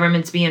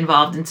governments be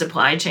involved in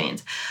supply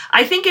chains?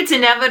 I think it's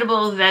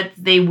inevitable that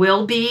they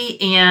will be,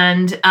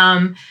 and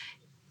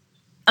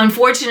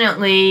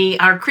unfortunately,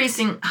 our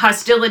increasing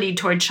hostility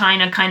toward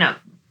China kind of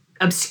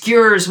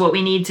obscures what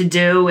we need to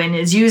do and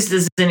is used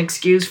as an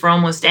excuse for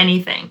almost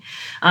anything.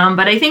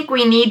 But I think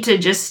we need to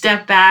just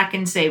step back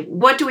and say,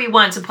 what do we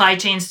want supply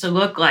chains to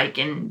look like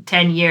in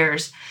 10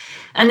 years?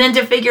 And then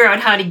to figure out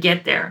how to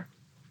get there.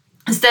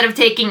 Instead of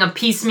taking a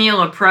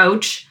piecemeal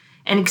approach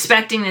and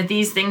expecting that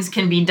these things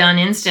can be done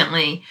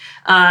instantly,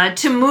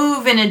 to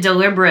move in a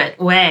deliberate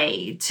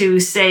way to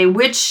say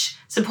which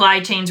supply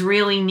chains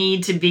really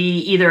need to be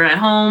either at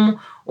home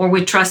or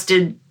with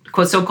trusted,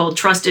 so-called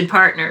trusted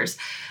partners,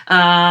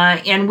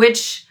 and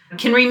which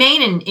can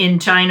remain in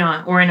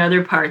China or in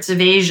other parts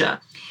of Asia.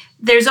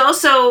 There's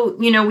also,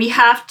 we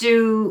have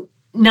to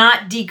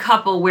not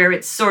decouple where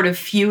it's sort of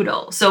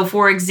feudal. So,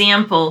 for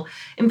example,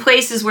 in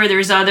places where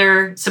there's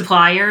other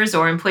suppliers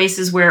or in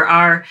places where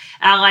our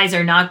allies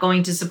are not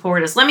going to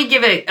support us. Let me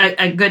give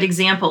a good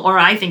example, or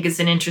I think it's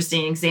an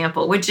interesting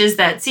example, which is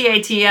that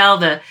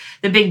CATL,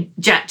 the big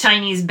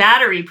Chinese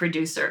battery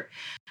producer,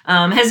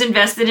 has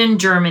invested in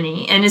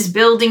Germany and is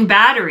building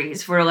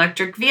batteries for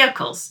electric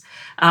vehicles.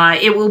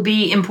 It will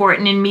be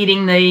important in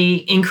meeting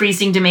the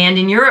increasing demand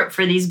in Europe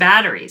for these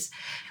batteries.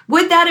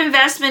 Would that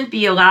investment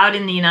be allowed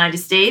in the United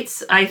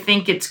States? I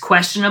think it's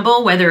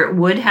questionable whether it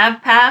would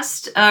have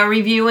passed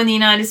review in the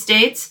United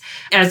States.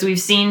 As we've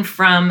seen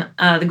from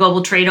the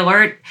Global Trade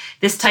Alert,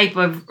 this type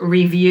of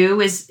review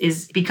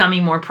is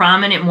becoming more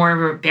prominent, more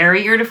of a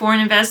barrier to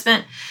foreign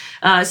investment.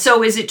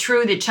 So is it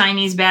true that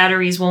Chinese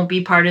batteries won't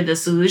be part of the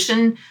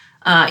solution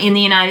in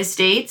the United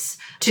States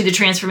to the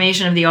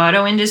transformation of the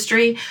auto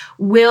industry?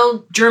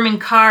 Will German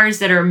cars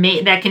that are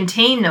made that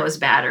contain those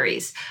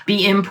batteries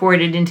be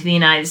imported into the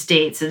United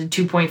States at a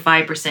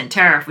 2.5%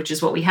 tariff, which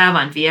is what we have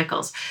on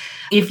vehicles?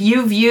 If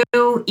you view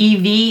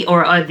EV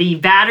or the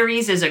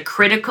batteries as a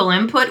critical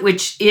input,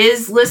 which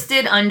is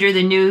listed under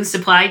the new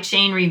supply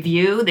chain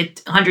review, the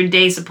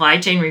 100-day supply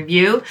chain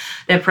review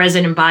that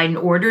President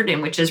Biden ordered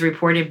and which is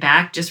reported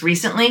back just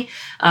recently,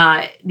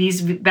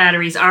 these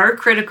batteries are a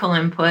critical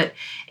input.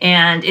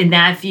 And in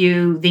that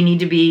view, they need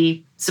to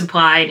be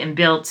supplied and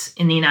built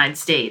in the United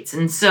States.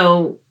 And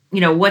so,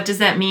 what does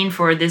that mean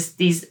for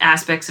these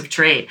aspects of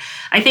trade?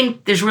 I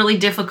think there's really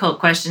difficult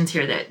questions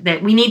here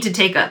that we need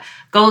to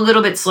go a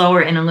little bit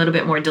slower and a little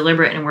bit more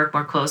deliberate and work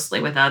more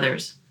closely with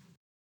others.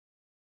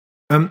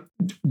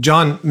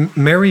 John,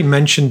 Mary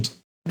mentioned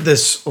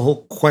this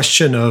whole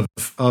question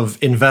of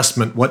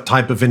investment. What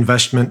type of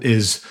investment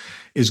is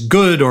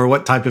good, or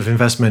what type of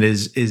investment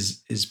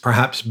is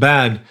perhaps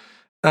bad?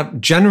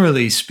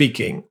 Generally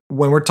speaking,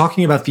 when we're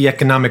talking about the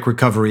economic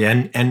recovery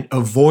and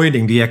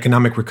avoiding the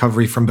economic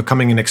recovery from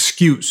becoming an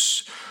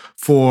excuse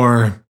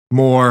for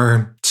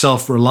more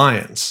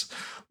self-reliance,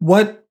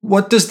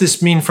 what does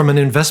this mean from an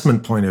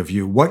investment point of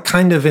view? What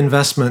kind of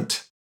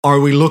investment are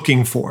we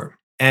looking for?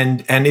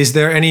 And is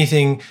there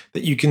anything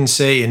that you can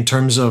say in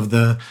terms of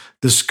the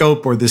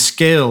scope or the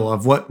scale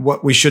of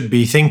what we should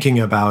be thinking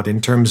about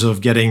in terms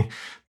of getting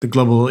the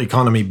global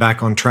economy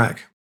back on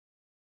track?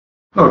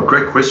 Oh,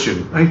 great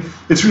question.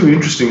 It's really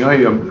interesting.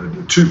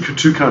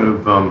 Two kind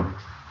of, I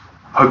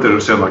hope that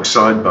don't sound like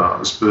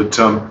sidebars, but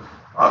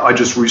I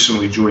just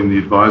recently joined the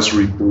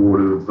advisory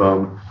board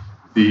of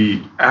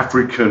the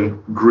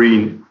African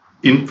Green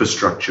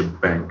Infrastructure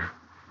Bank.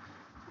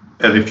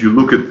 And if you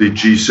look at the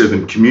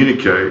G7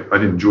 communique, I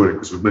didn't join it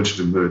because it was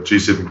mentioned in the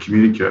G7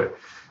 communique,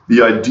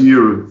 the idea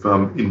of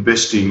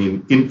investing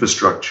in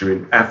infrastructure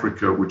in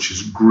Africa, which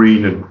is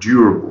green and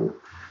durable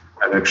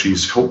and actually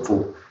is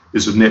helpful,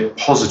 is a net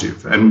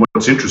positive. And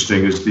what's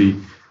interesting is the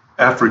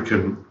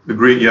African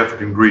Green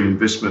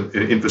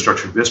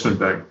Infrastructure Investment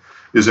Bank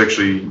is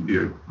actually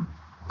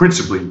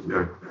principally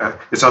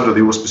it's under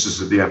the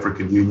auspices of the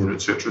African Union,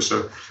 etc.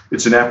 So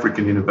it's an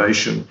African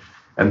innovation,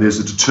 and there's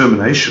a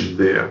determination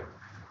there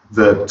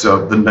that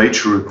the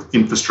nature of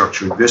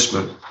infrastructure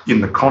investment in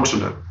the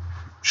continent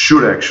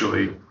should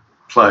actually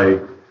play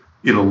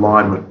in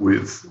alignment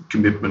with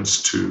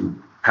commitments to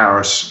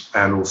Paris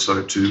and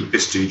also to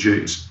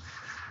SDGs.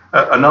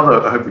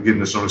 Another, I hope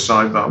again it's not a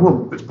sidebar,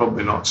 well, it's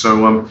probably not.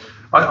 So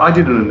I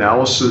did an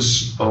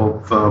analysis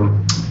of,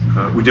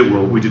 we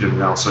did an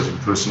analysis, I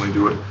didn't personally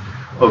do it,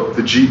 of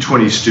the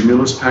G20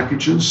 stimulus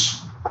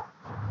packages,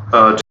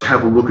 to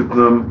have a look at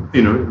them.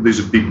 These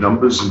are big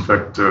numbers. In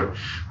fact,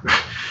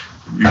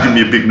 you give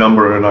me a big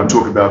number and I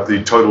talk about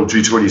the total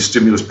G20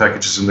 stimulus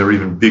packages and they're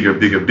even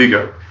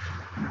bigger.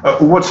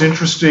 What's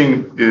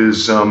interesting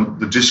is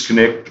the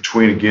disconnect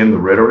between, again, the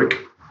rhetoric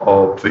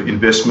of the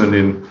investment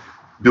in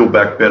build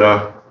back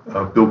better,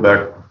 build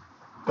back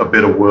a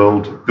better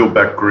world, build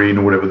back green,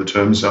 or whatever the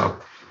terms are,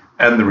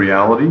 and the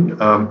reality.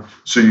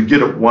 So you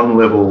get at one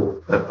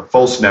level a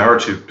false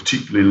narrative,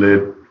 particularly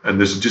led, and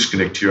there's a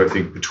disconnect here, I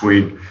think,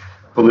 between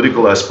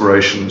political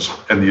aspirations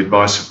and the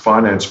advice of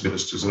finance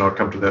ministers, and I'll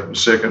come to that in a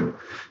second,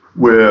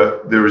 where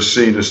there is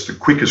seen as the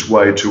quickest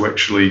way to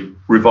actually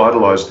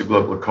revitalise the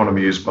global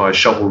economy is by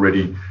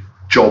shovel-ready,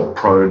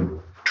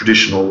 job-prone,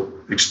 traditional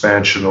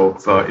expansion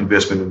of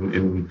investment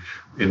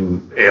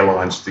in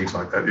airlines, things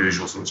like that, the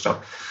usual sort of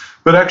stuff.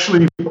 But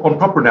actually, on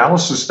proper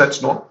analysis,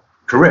 that's not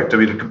correct. I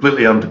mean, it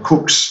completely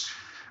undercooks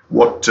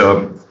what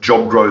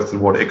job growth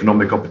and what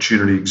economic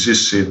opportunity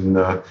exists in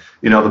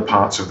other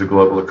parts of the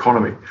global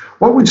economy.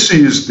 What we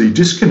see is the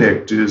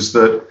disconnect is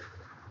that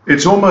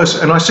it's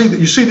almost, and I see that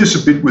you see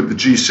this a bit with the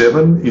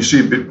G7, you see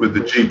a bit with the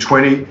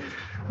G20.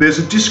 There's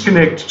a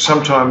disconnect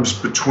sometimes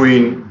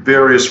between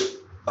various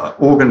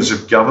organs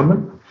of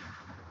government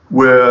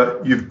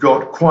where you've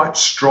got quite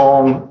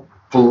strong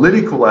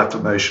political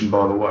affirmation,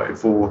 by the way,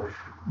 for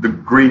the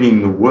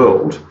greening the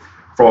world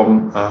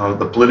from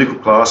the political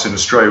class. In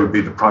Australia would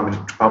be the Department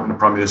of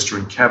Prime Minister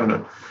and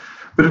Cabinet.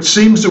 But it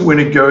seems that when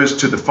it goes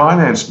to the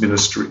finance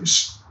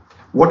ministries,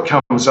 what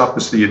comes up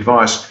as the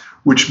advice,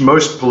 which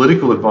most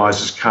political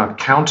advisors can't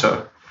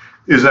counter,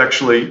 is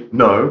actually,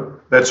 no,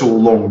 that's all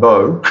long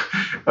bow.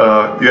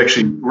 You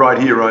actually, right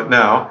here, right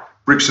now,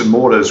 bricks and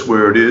mortar is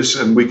where it is,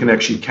 and we can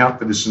actually account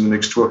for this in the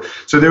next 12.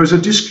 So there is a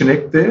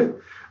disconnect there.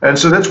 And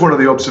so that's one of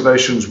the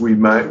observations we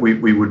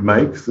would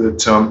make,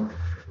 that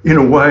in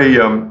a way,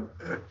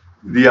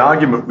 the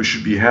argument we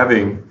should be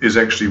having is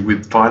actually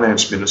with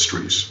finance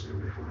ministries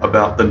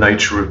about the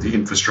nature of the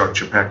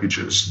infrastructure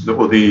packages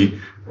or the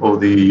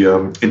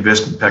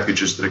investment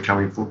packages that are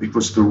coming forward,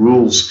 because the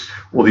rules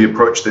or the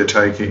approach they're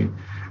taking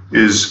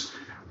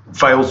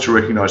fails to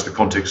recognise the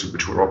context in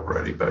which we're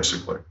operating,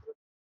 basically.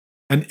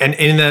 And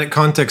in that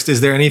context,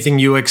 is there anything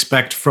you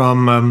expect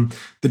from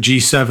the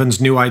G7's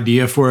new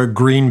idea for a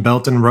green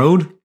belt and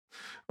road?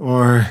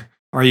 Or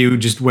are you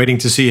just waiting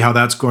to see how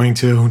that's going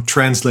to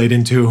translate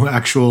into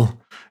actual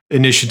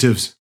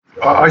initiatives?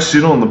 I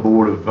sit on the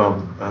board of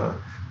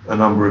a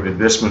number of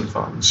investment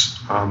funds.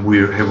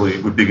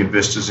 We're big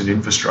investors in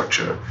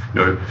infrastructure.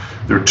 There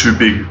are two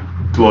big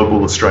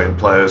global Australian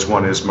players.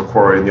 One is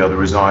Macquarie and the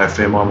other is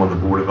IFM. I'm on the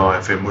board of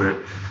IFM. We're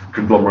a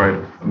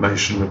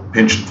conglomeration of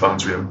pension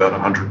funds. We have about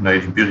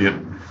 180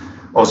 billion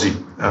Aussie,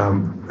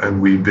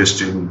 and we invest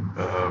in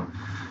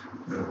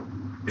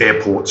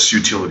airports,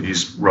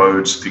 utilities,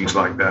 roads, things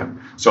like that.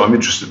 So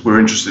we're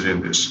interested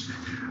in this.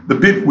 The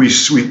bit we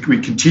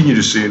continue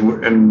to see,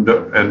 and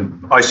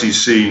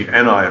ICC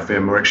and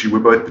IFM we're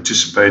both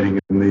participating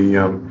in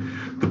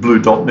the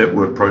Blue Dot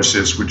Network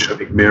process, which I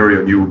think Mary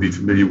and you will be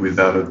familiar with,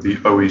 out of the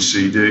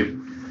OECD.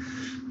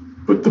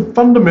 But the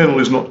fundamental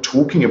is not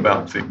talking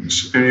about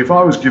things. And if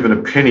I was given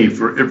a penny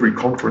for every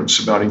conference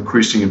about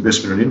increasing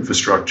investment in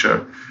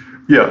infrastructure,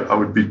 yeah, I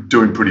would be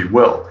doing pretty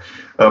well.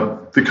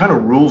 The kind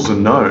of rules are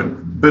known,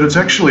 but it's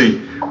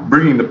actually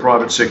bringing the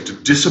private sector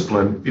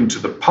discipline into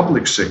the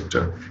public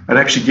sector and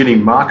actually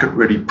getting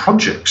market-ready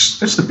projects.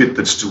 That's the bit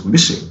that's still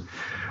missing.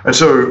 And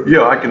so,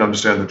 yeah, I can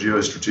understand the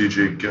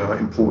geostrategic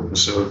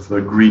importance of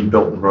the green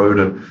belt and road,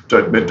 and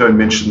don't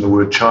mention the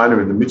word China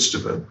in the midst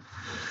of it.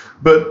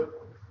 But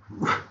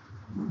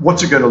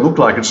what's it going to look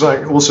like? It's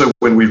like also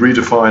when we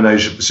redefine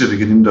Asia-Pacific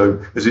and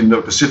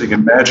Indo-Pacific,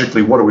 and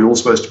magically, what are we all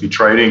supposed to be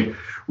trading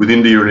with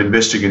India and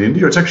investing in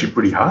India? It's actually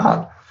pretty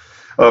hard.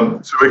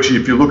 So actually,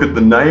 if you look at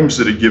the names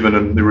that are given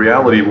and the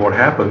reality of what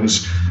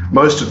happens,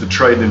 most of the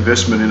trade and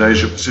investment in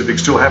Asia-Pacific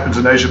still happens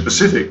in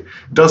Asia-Pacific.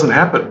 It doesn't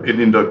happen in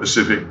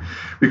Indo-Pacific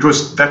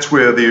because that's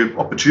where the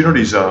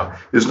opportunities are.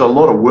 There's a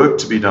lot of work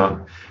to be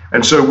done.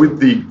 And so with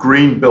the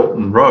green belt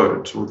and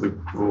road,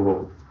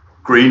 or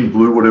green,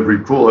 blue, whatever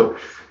you call it,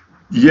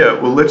 yeah,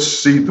 well, let's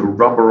see the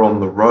rubber on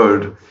the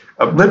road.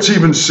 Let's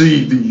even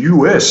see the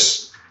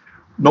US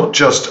not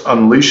just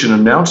unleash an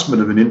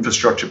announcement of an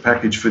infrastructure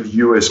package for the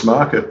US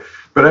market,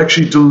 but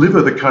actually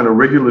deliver the kind of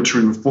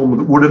regulatory reform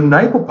that would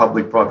enable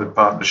public-private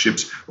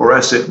partnerships or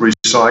asset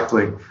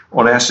recycling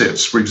on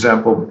assets, for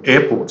example,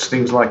 airports,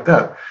 things like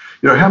that.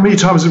 How many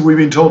times have we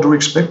been told to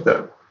expect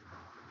that?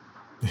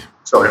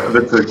 Sorry,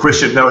 that's the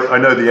question. No, I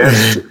know the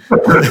answer.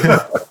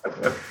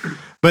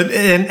 But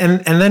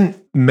and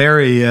then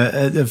Mary,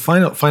 a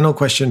final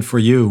question for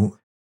you.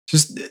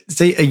 Just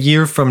say a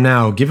year from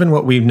now, given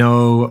what we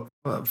know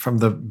from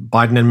the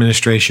Biden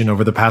administration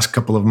over the past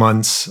couple of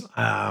months,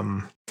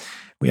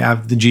 we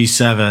have the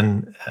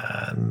G7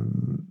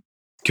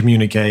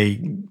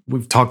 communique.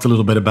 We've talked a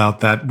little bit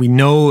about that. We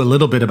know a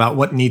little bit about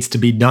what needs to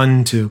be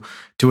done to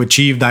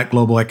achieve that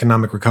global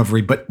economic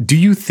recovery. But do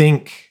you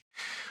think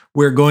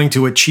we're going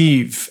to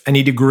achieve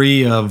any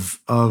degree of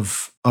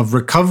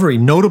recovery,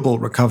 notable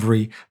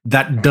recovery,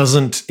 that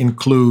doesn't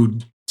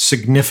include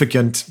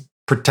significant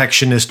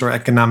protectionist or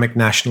economic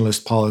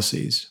nationalist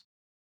policies?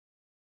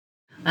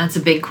 That's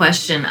a big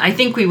question. I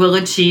think we will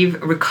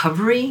achieve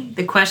recovery.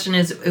 The question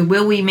is,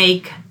 will we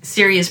make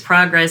serious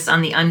progress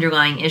on the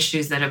underlying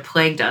issues that have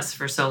plagued us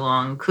for so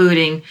long,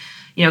 including,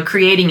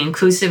 creating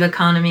inclusive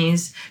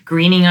economies,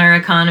 greening our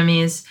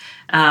economies,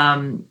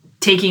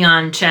 taking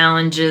on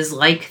challenges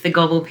like the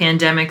global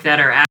pandemic that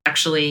are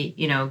actually,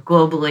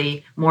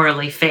 globally,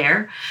 morally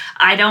fair?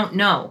 I don't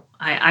know.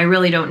 I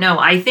really don't know.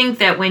 I think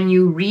that when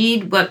you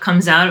read what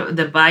comes out of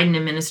the Biden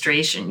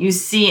administration, you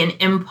see an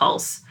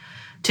impulse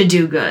to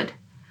do good.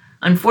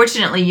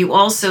 Unfortunately, you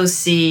also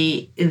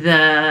see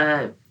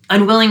the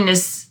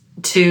unwillingness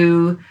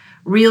to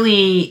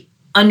really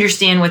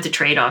understand what the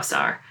trade-offs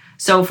are.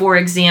 So, for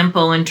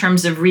example, in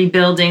terms of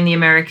rebuilding the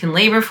American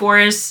labor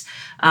force,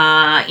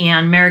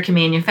 and American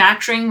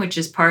manufacturing, which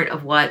is part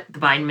of what the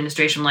Biden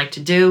administration would like to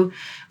do.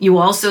 You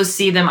also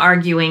see them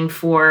arguing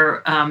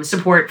for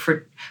support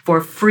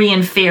for free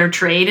and fair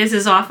trade, as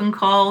is often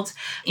called,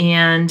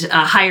 and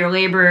higher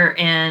labor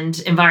and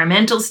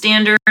environmental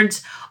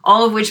standards,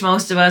 all of which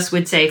most of us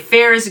would say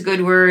fair is a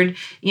good word,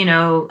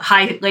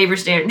 high labor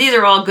standard. These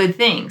are all good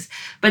things.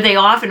 But they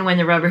often, when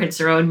the rubber hits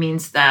the road,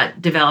 means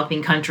that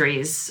developing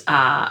countries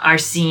are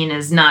seen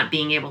as not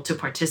being able to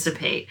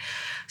participate.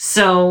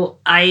 So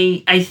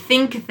I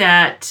think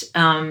that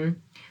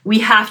we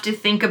have to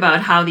think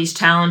about how these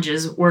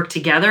challenges work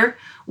together.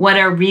 What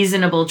are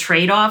reasonable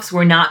trade-offs?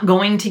 We're not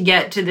going to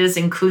get to this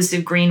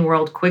inclusive green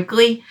world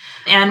quickly,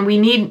 and we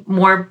need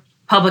more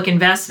public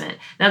investment.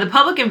 Now, the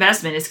public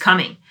investment is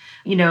coming.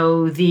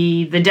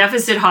 The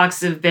deficit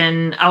hawks have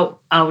been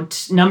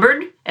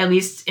outnumbered, at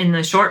least in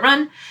the short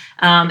run.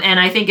 And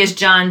I think, as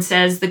John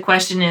says, the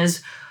question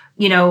is,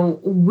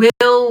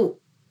 will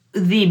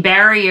the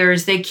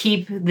barriers that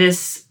keep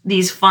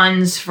these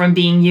funds from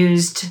being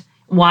used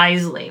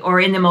wisely or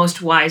in the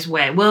most wise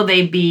way, will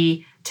they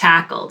be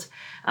tackled?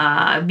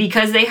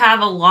 Because they have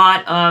a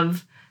lot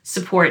of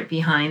support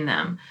behind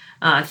them.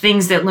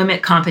 Things that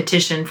limit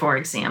competition, for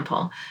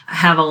example,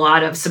 have a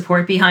lot of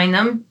support behind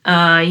them.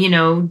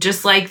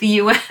 Just like the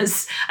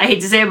U.S. I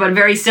hate to say it, but a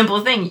very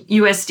simple thing,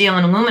 U.S. steel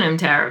and aluminum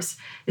tariffs.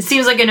 It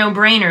seems like a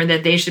no-brainer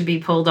that they should be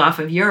pulled off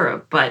of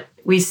Europe, but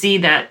we see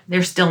that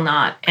they're still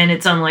not. And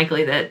it's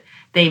unlikely that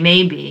they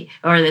may be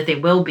or that they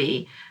will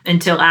be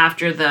until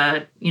after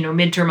the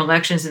midterm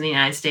elections in the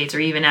United States or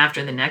even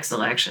after the next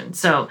election.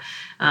 So,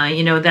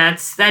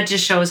 that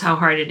just shows how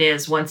hard it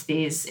is once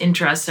these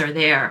interests are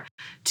there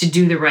to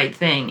do the right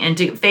thing and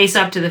to face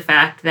up to the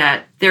fact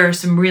that there are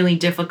some really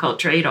difficult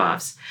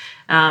trade-offs.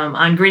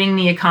 On greening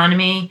the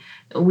economy,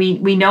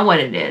 we know what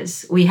it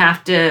is. We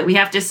have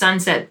to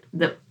sunset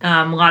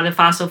a lot of the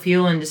fossil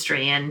fuel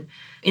industry, and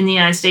in the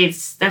United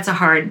States, that's a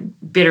hard,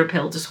 bitter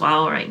pill to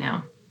swallow right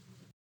now.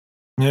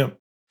 Yeah.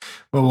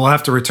 Well, we'll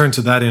have to return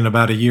to that in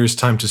about a year's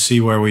time to see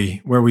where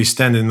we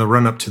stand in the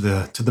run up to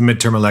the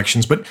midterm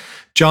elections. But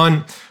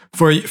John,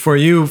 for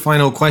you,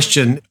 final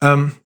question: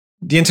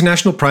 the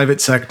international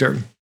private sector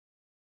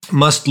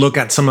must look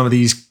at some of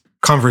these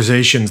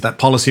conversations that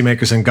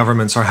policymakers and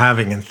governments are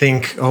having and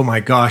think, "Oh my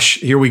gosh,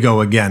 here we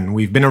go again.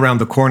 We've been around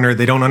the corner.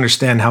 They don't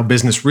understand how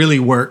business really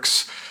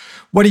works."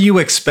 What do you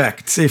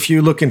expect if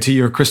you look into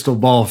your crystal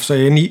ball,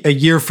 say a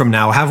year from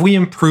now? Have we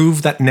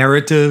improved that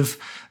narrative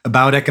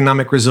about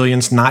economic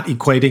resilience not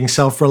equating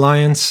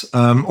self-reliance?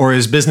 Or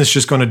is business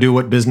just going to do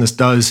what business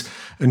does,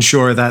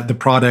 ensure that the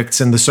products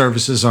and the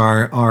services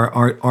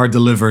are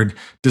delivered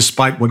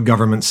despite what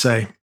governments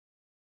say?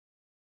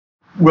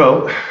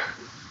 Well,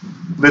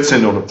 let's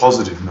end on a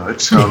positive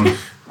note.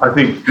 I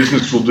think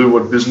business will do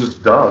what business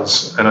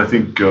does. And I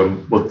think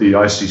what the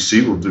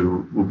ICC will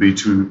do will be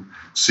to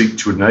seek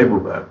to enable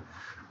that.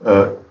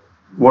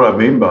 What I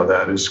mean by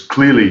that is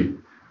clearly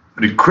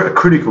a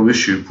critical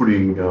issue,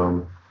 putting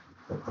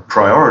a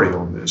priority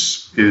on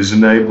this, is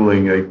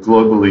enabling a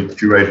globally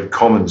curated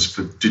commons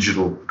for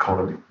digital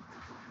economy.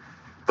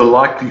 The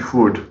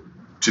likelihood,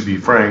 to be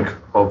frank,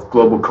 of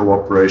global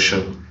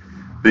cooperation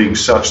being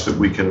such that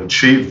we can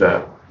achieve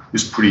that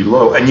is pretty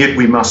low, and yet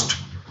we must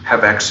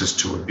have access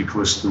to it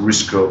because the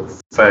risk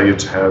of failure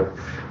to have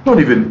not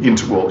even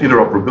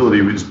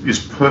interoperability is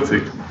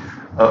perfect,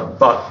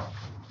 but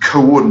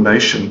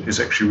coordination is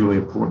actually really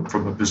important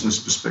from a business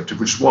perspective,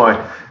 which is why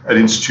an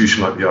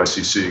institution like the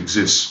ICC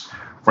exists.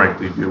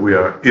 Frankly, we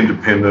are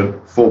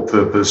independent, for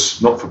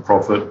purpose, not for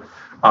profit.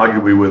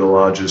 Arguably, we're the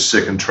largest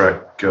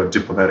second-track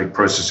diplomatic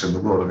process in the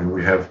world. I mean,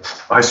 we have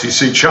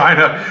ICC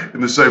China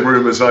in the same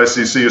room as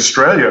ICC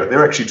Australia.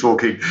 They're actually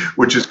talking,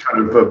 which is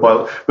kind of,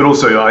 but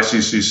also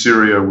ICC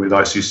Syria with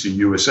ICC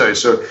USA.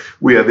 So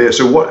we are there.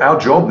 So what our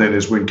job then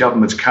is, when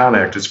governments can't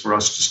act, it's for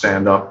us to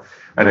stand up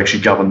and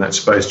actually govern that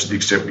space to the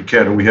extent we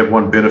can. And we have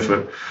one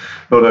benefit: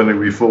 not only are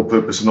we for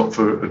purpose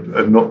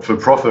and not for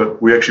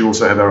profit, we actually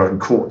also have our own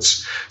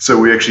courts. So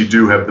we actually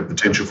do have the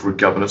potential for a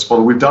governance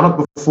model. We've done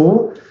it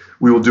before.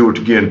 We will do it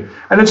again.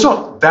 And it's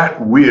not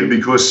that weird,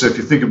 because if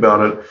you think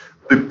about it,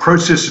 the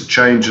process of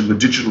change in the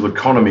digital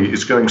economy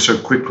is going so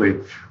quickly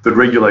that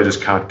regulators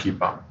can't keep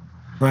up.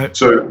 Right.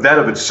 So that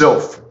of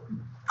itself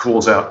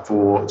calls out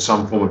for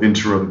some form of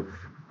interim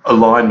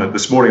alignment.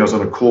 This morning I was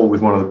on a call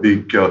with one of the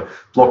big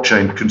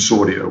blockchain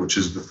consortia, which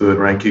is the third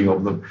ranking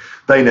of them.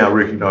 They now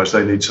recognize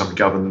they need some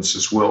governance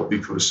as well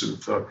because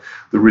of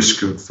the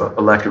risk of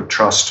a lack of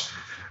trust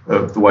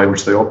of the way in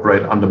which they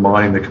operate,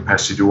 undermining their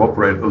capacity to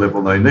operate at the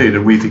level they need.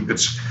 And we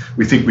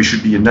think we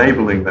should be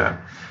enabling that.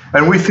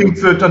 And we think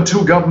that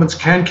until governments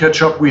can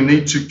catch up, we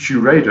need to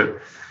curate it.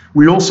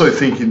 We also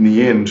think in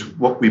the end,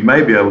 what we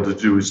may be able to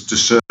do is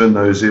discern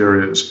those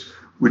areas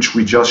which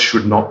we just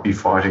should not be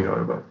fighting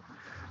over.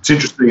 It's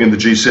interesting, in the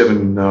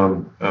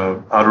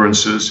G7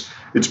 utterances,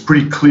 it's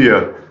pretty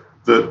clear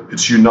that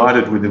it's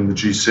united within the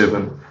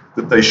G7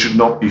 that they should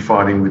not be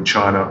fighting with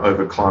China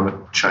over climate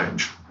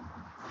change.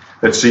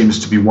 That seems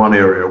to be one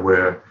area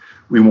where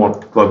we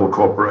want global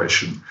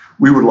cooperation.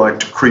 We would like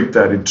to creep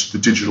that into the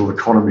digital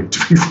economy, to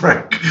be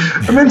frank.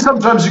 And then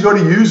sometimes you've got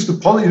to use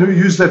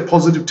use that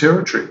positive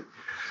territory.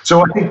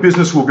 So I think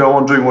business will go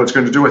on doing what it's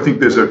going to do. I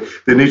think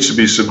there needs to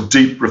be some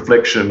deep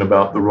reflection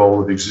about the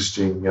role of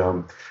existing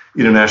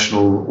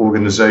international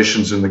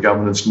organizations in the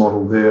governance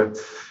model there.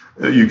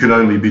 You can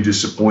only be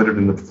disappointed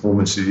in the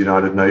performance of the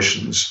United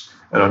Nations,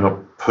 and I'm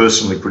not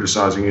personally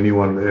criticizing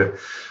anyone there,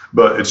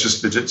 but it's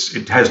just that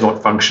it has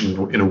not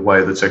functioned in a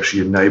way that's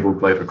actually enabled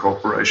greater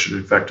cooperation.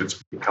 In fact,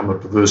 it's become a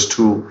perverse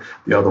tool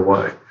the other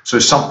way. So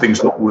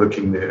something's not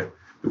working there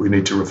that we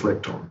need to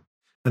reflect on.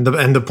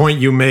 And the point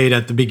you made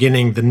at the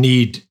beginning, the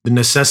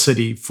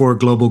necessity for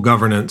global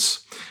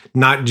governance,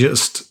 not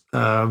just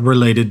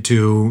related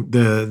to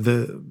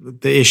the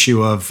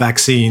issue of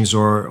vaccines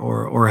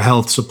or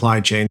health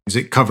supply chains.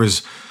 It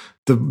covers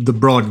the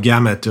broad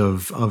gamut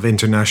of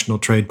international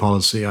trade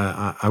policy,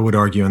 I would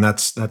argue, and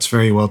that's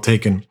very well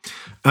taken.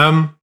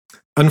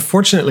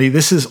 Unfortunately,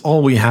 this is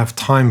all we have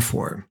time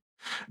for.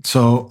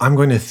 So I'm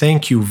going to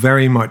thank you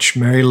very much,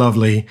 Mary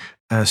Lovely,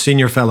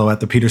 Senior Fellow at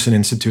the Peterson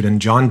Institute,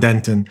 and John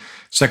Denton,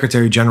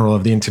 Secretary General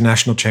of the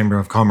International Chamber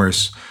of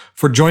Commerce,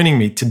 for joining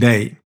me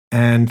today.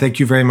 And thank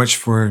you very much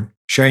for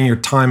sharing your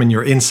time and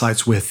your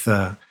insights with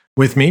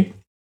me.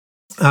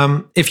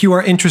 If you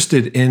are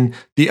interested in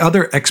the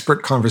other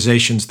expert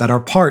conversations that are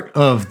part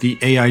of the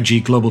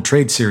AIG Global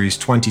Trade Series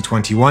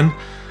 2021,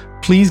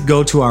 please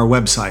go to our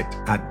website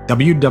at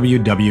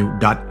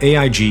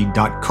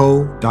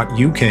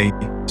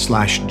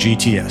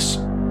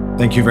www.aig.co.uk/GTS.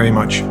 Thank you very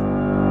much.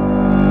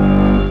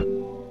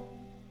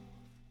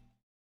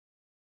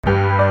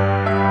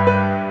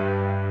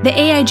 The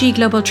AIG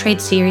Global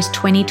Trade Series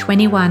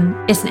 2021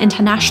 is an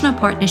international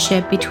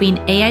partnership between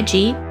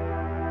AIG,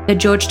 the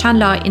Georgetown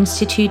Law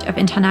Institute of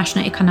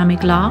International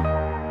Economic Law,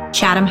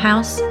 Chatham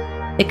House,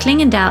 the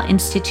Klingendal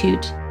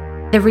Institute,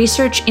 the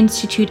Research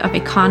Institute of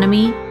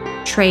Economy,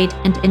 Trade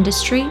and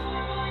Industry,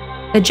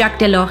 the Jacques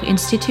Delors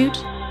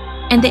Institute,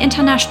 and the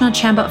International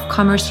Chamber of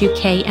Commerce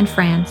UK and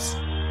France.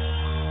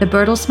 The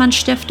Bertelsmann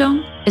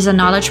Stiftung is a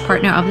knowledge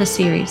partner of the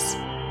series.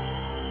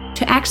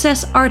 To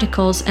access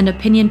articles and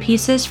opinion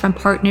pieces from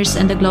partners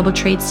in the Global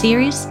Trade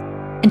Series,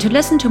 and to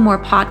listen to more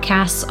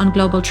podcasts on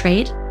global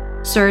trade,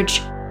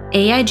 search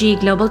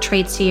AIG Global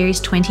Trade Series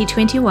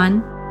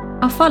 2021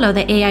 or follow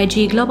the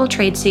AIG Global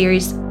Trade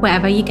Series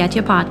wherever you get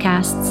your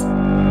podcasts.